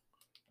 yes.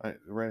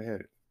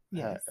 Redheaded hat.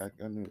 Yes.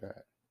 I knew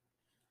that.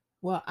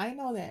 Well, I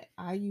know that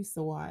I used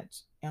to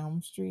watch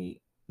Elm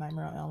Street,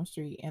 Nightmare on Elm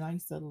Street, and I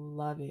used to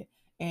love it.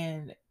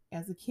 And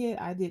as a kid,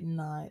 I did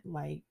not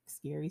like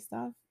scary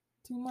stuff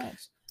too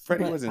much,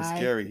 Freddy but wasn't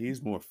scary.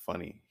 He's more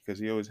funny because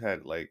he always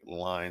had like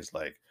lines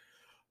like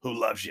 "Who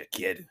loves you,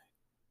 kid?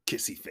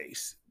 Kissy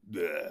face."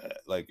 Bleh.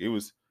 Like it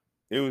was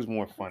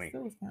more that funny.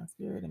 still was kind of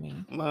scary to me.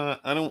 Nah,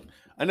 I don't.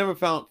 I never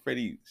found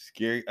Freddy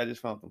scary. I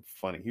just found him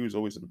funny. He was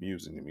always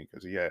amusing to me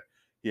because he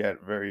had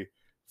very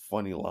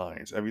funny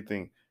lines.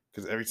 Everything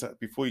because every time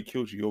before he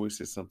killed you, he always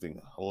said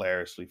something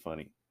hilariously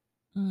funny.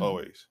 Mm.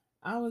 Always.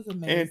 I was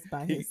And amazed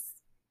by he his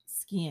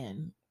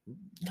skin,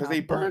 because how they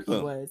burnt burned he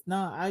them. was.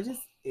 No,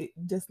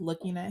 just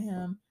looking at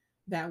him,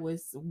 that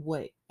was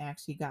what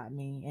actually got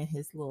me. And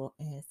his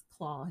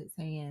claw, his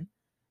hand.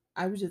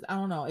 I was just, I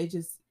don't know. It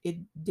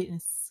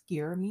didn't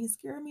scare me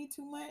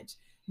too much,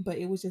 but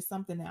it was just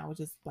something that I was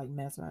just like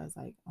mesmerized.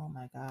 Like, oh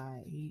my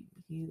god, he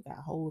got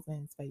holes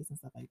in his face and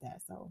stuff like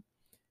that. So,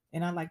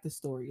 and I like the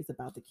stories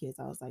about the kids.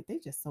 I was like, they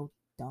just so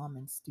dumb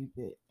and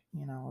stupid.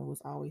 It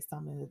was always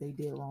something that they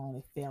did wrong.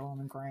 They fell on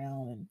the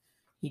ground and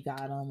he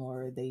got them,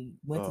 or they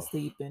went to Oh,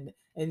 sleep,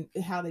 and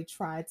how they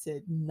tried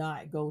to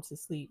not go to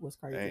sleep was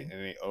crazy. and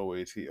they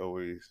always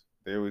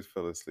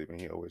fell asleep, and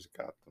he always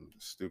got them the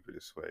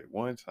stupidest way.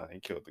 One time, he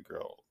killed the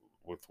girl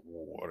with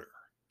water.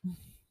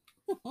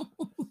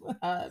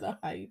 I don't know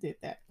how you did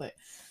that, but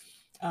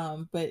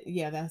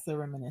yeah, that's a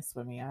reminisce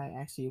for me. I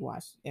actually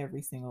watched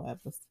every single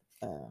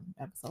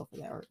episode for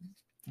that, or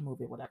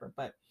movie, whatever.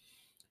 But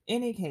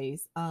any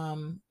case,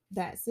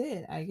 that's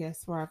it, I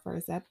guess, for our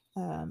first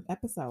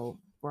episode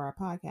for our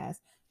podcast.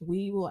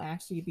 We will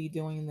actually be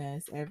doing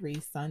this every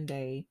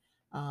Sunday.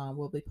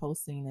 We'll be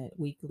posting it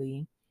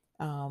weekly.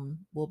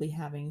 We'll be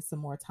having some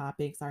more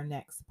topics. Our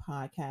next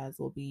podcast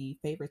will be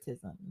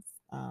favoritisms,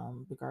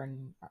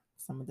 regarding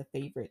some of the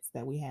favorites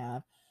that we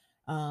have.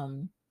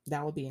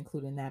 That will be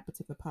included in that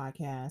particular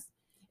podcast.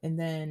 And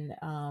then,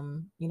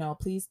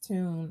 please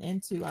tune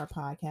into our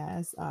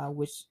podcast,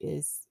 which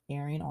is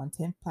airing on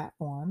 10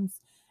 platforms.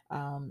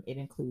 It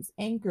includes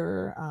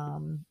Anchor,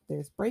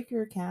 there's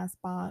Breaker,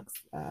 Castbox,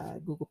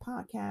 Google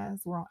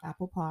Podcasts, we're on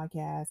Apple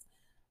Podcasts,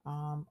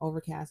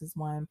 Overcast is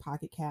one,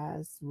 Pocket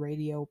Cast,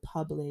 Radio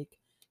Public,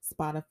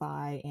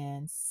 Spotify,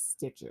 and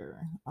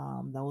Stitcher.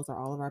 Those are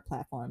all of our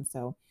platforms.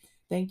 So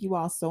thank you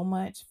all so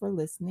much for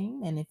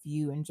listening. And if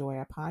you enjoy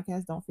our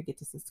podcast, don't forget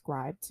to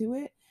subscribe to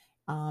it.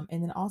 And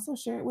then also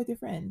share it with your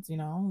friends,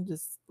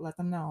 just let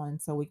them know.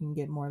 And so we can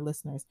get more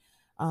listeners.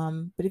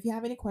 But if you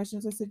have any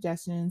questions or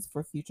suggestions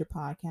for future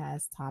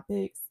podcast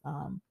topics,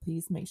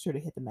 please make sure to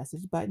hit the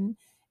message button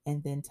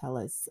and then tell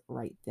us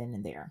right then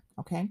and there.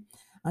 Okay.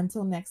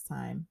 Until next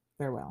time,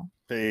 farewell.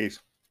 Peace.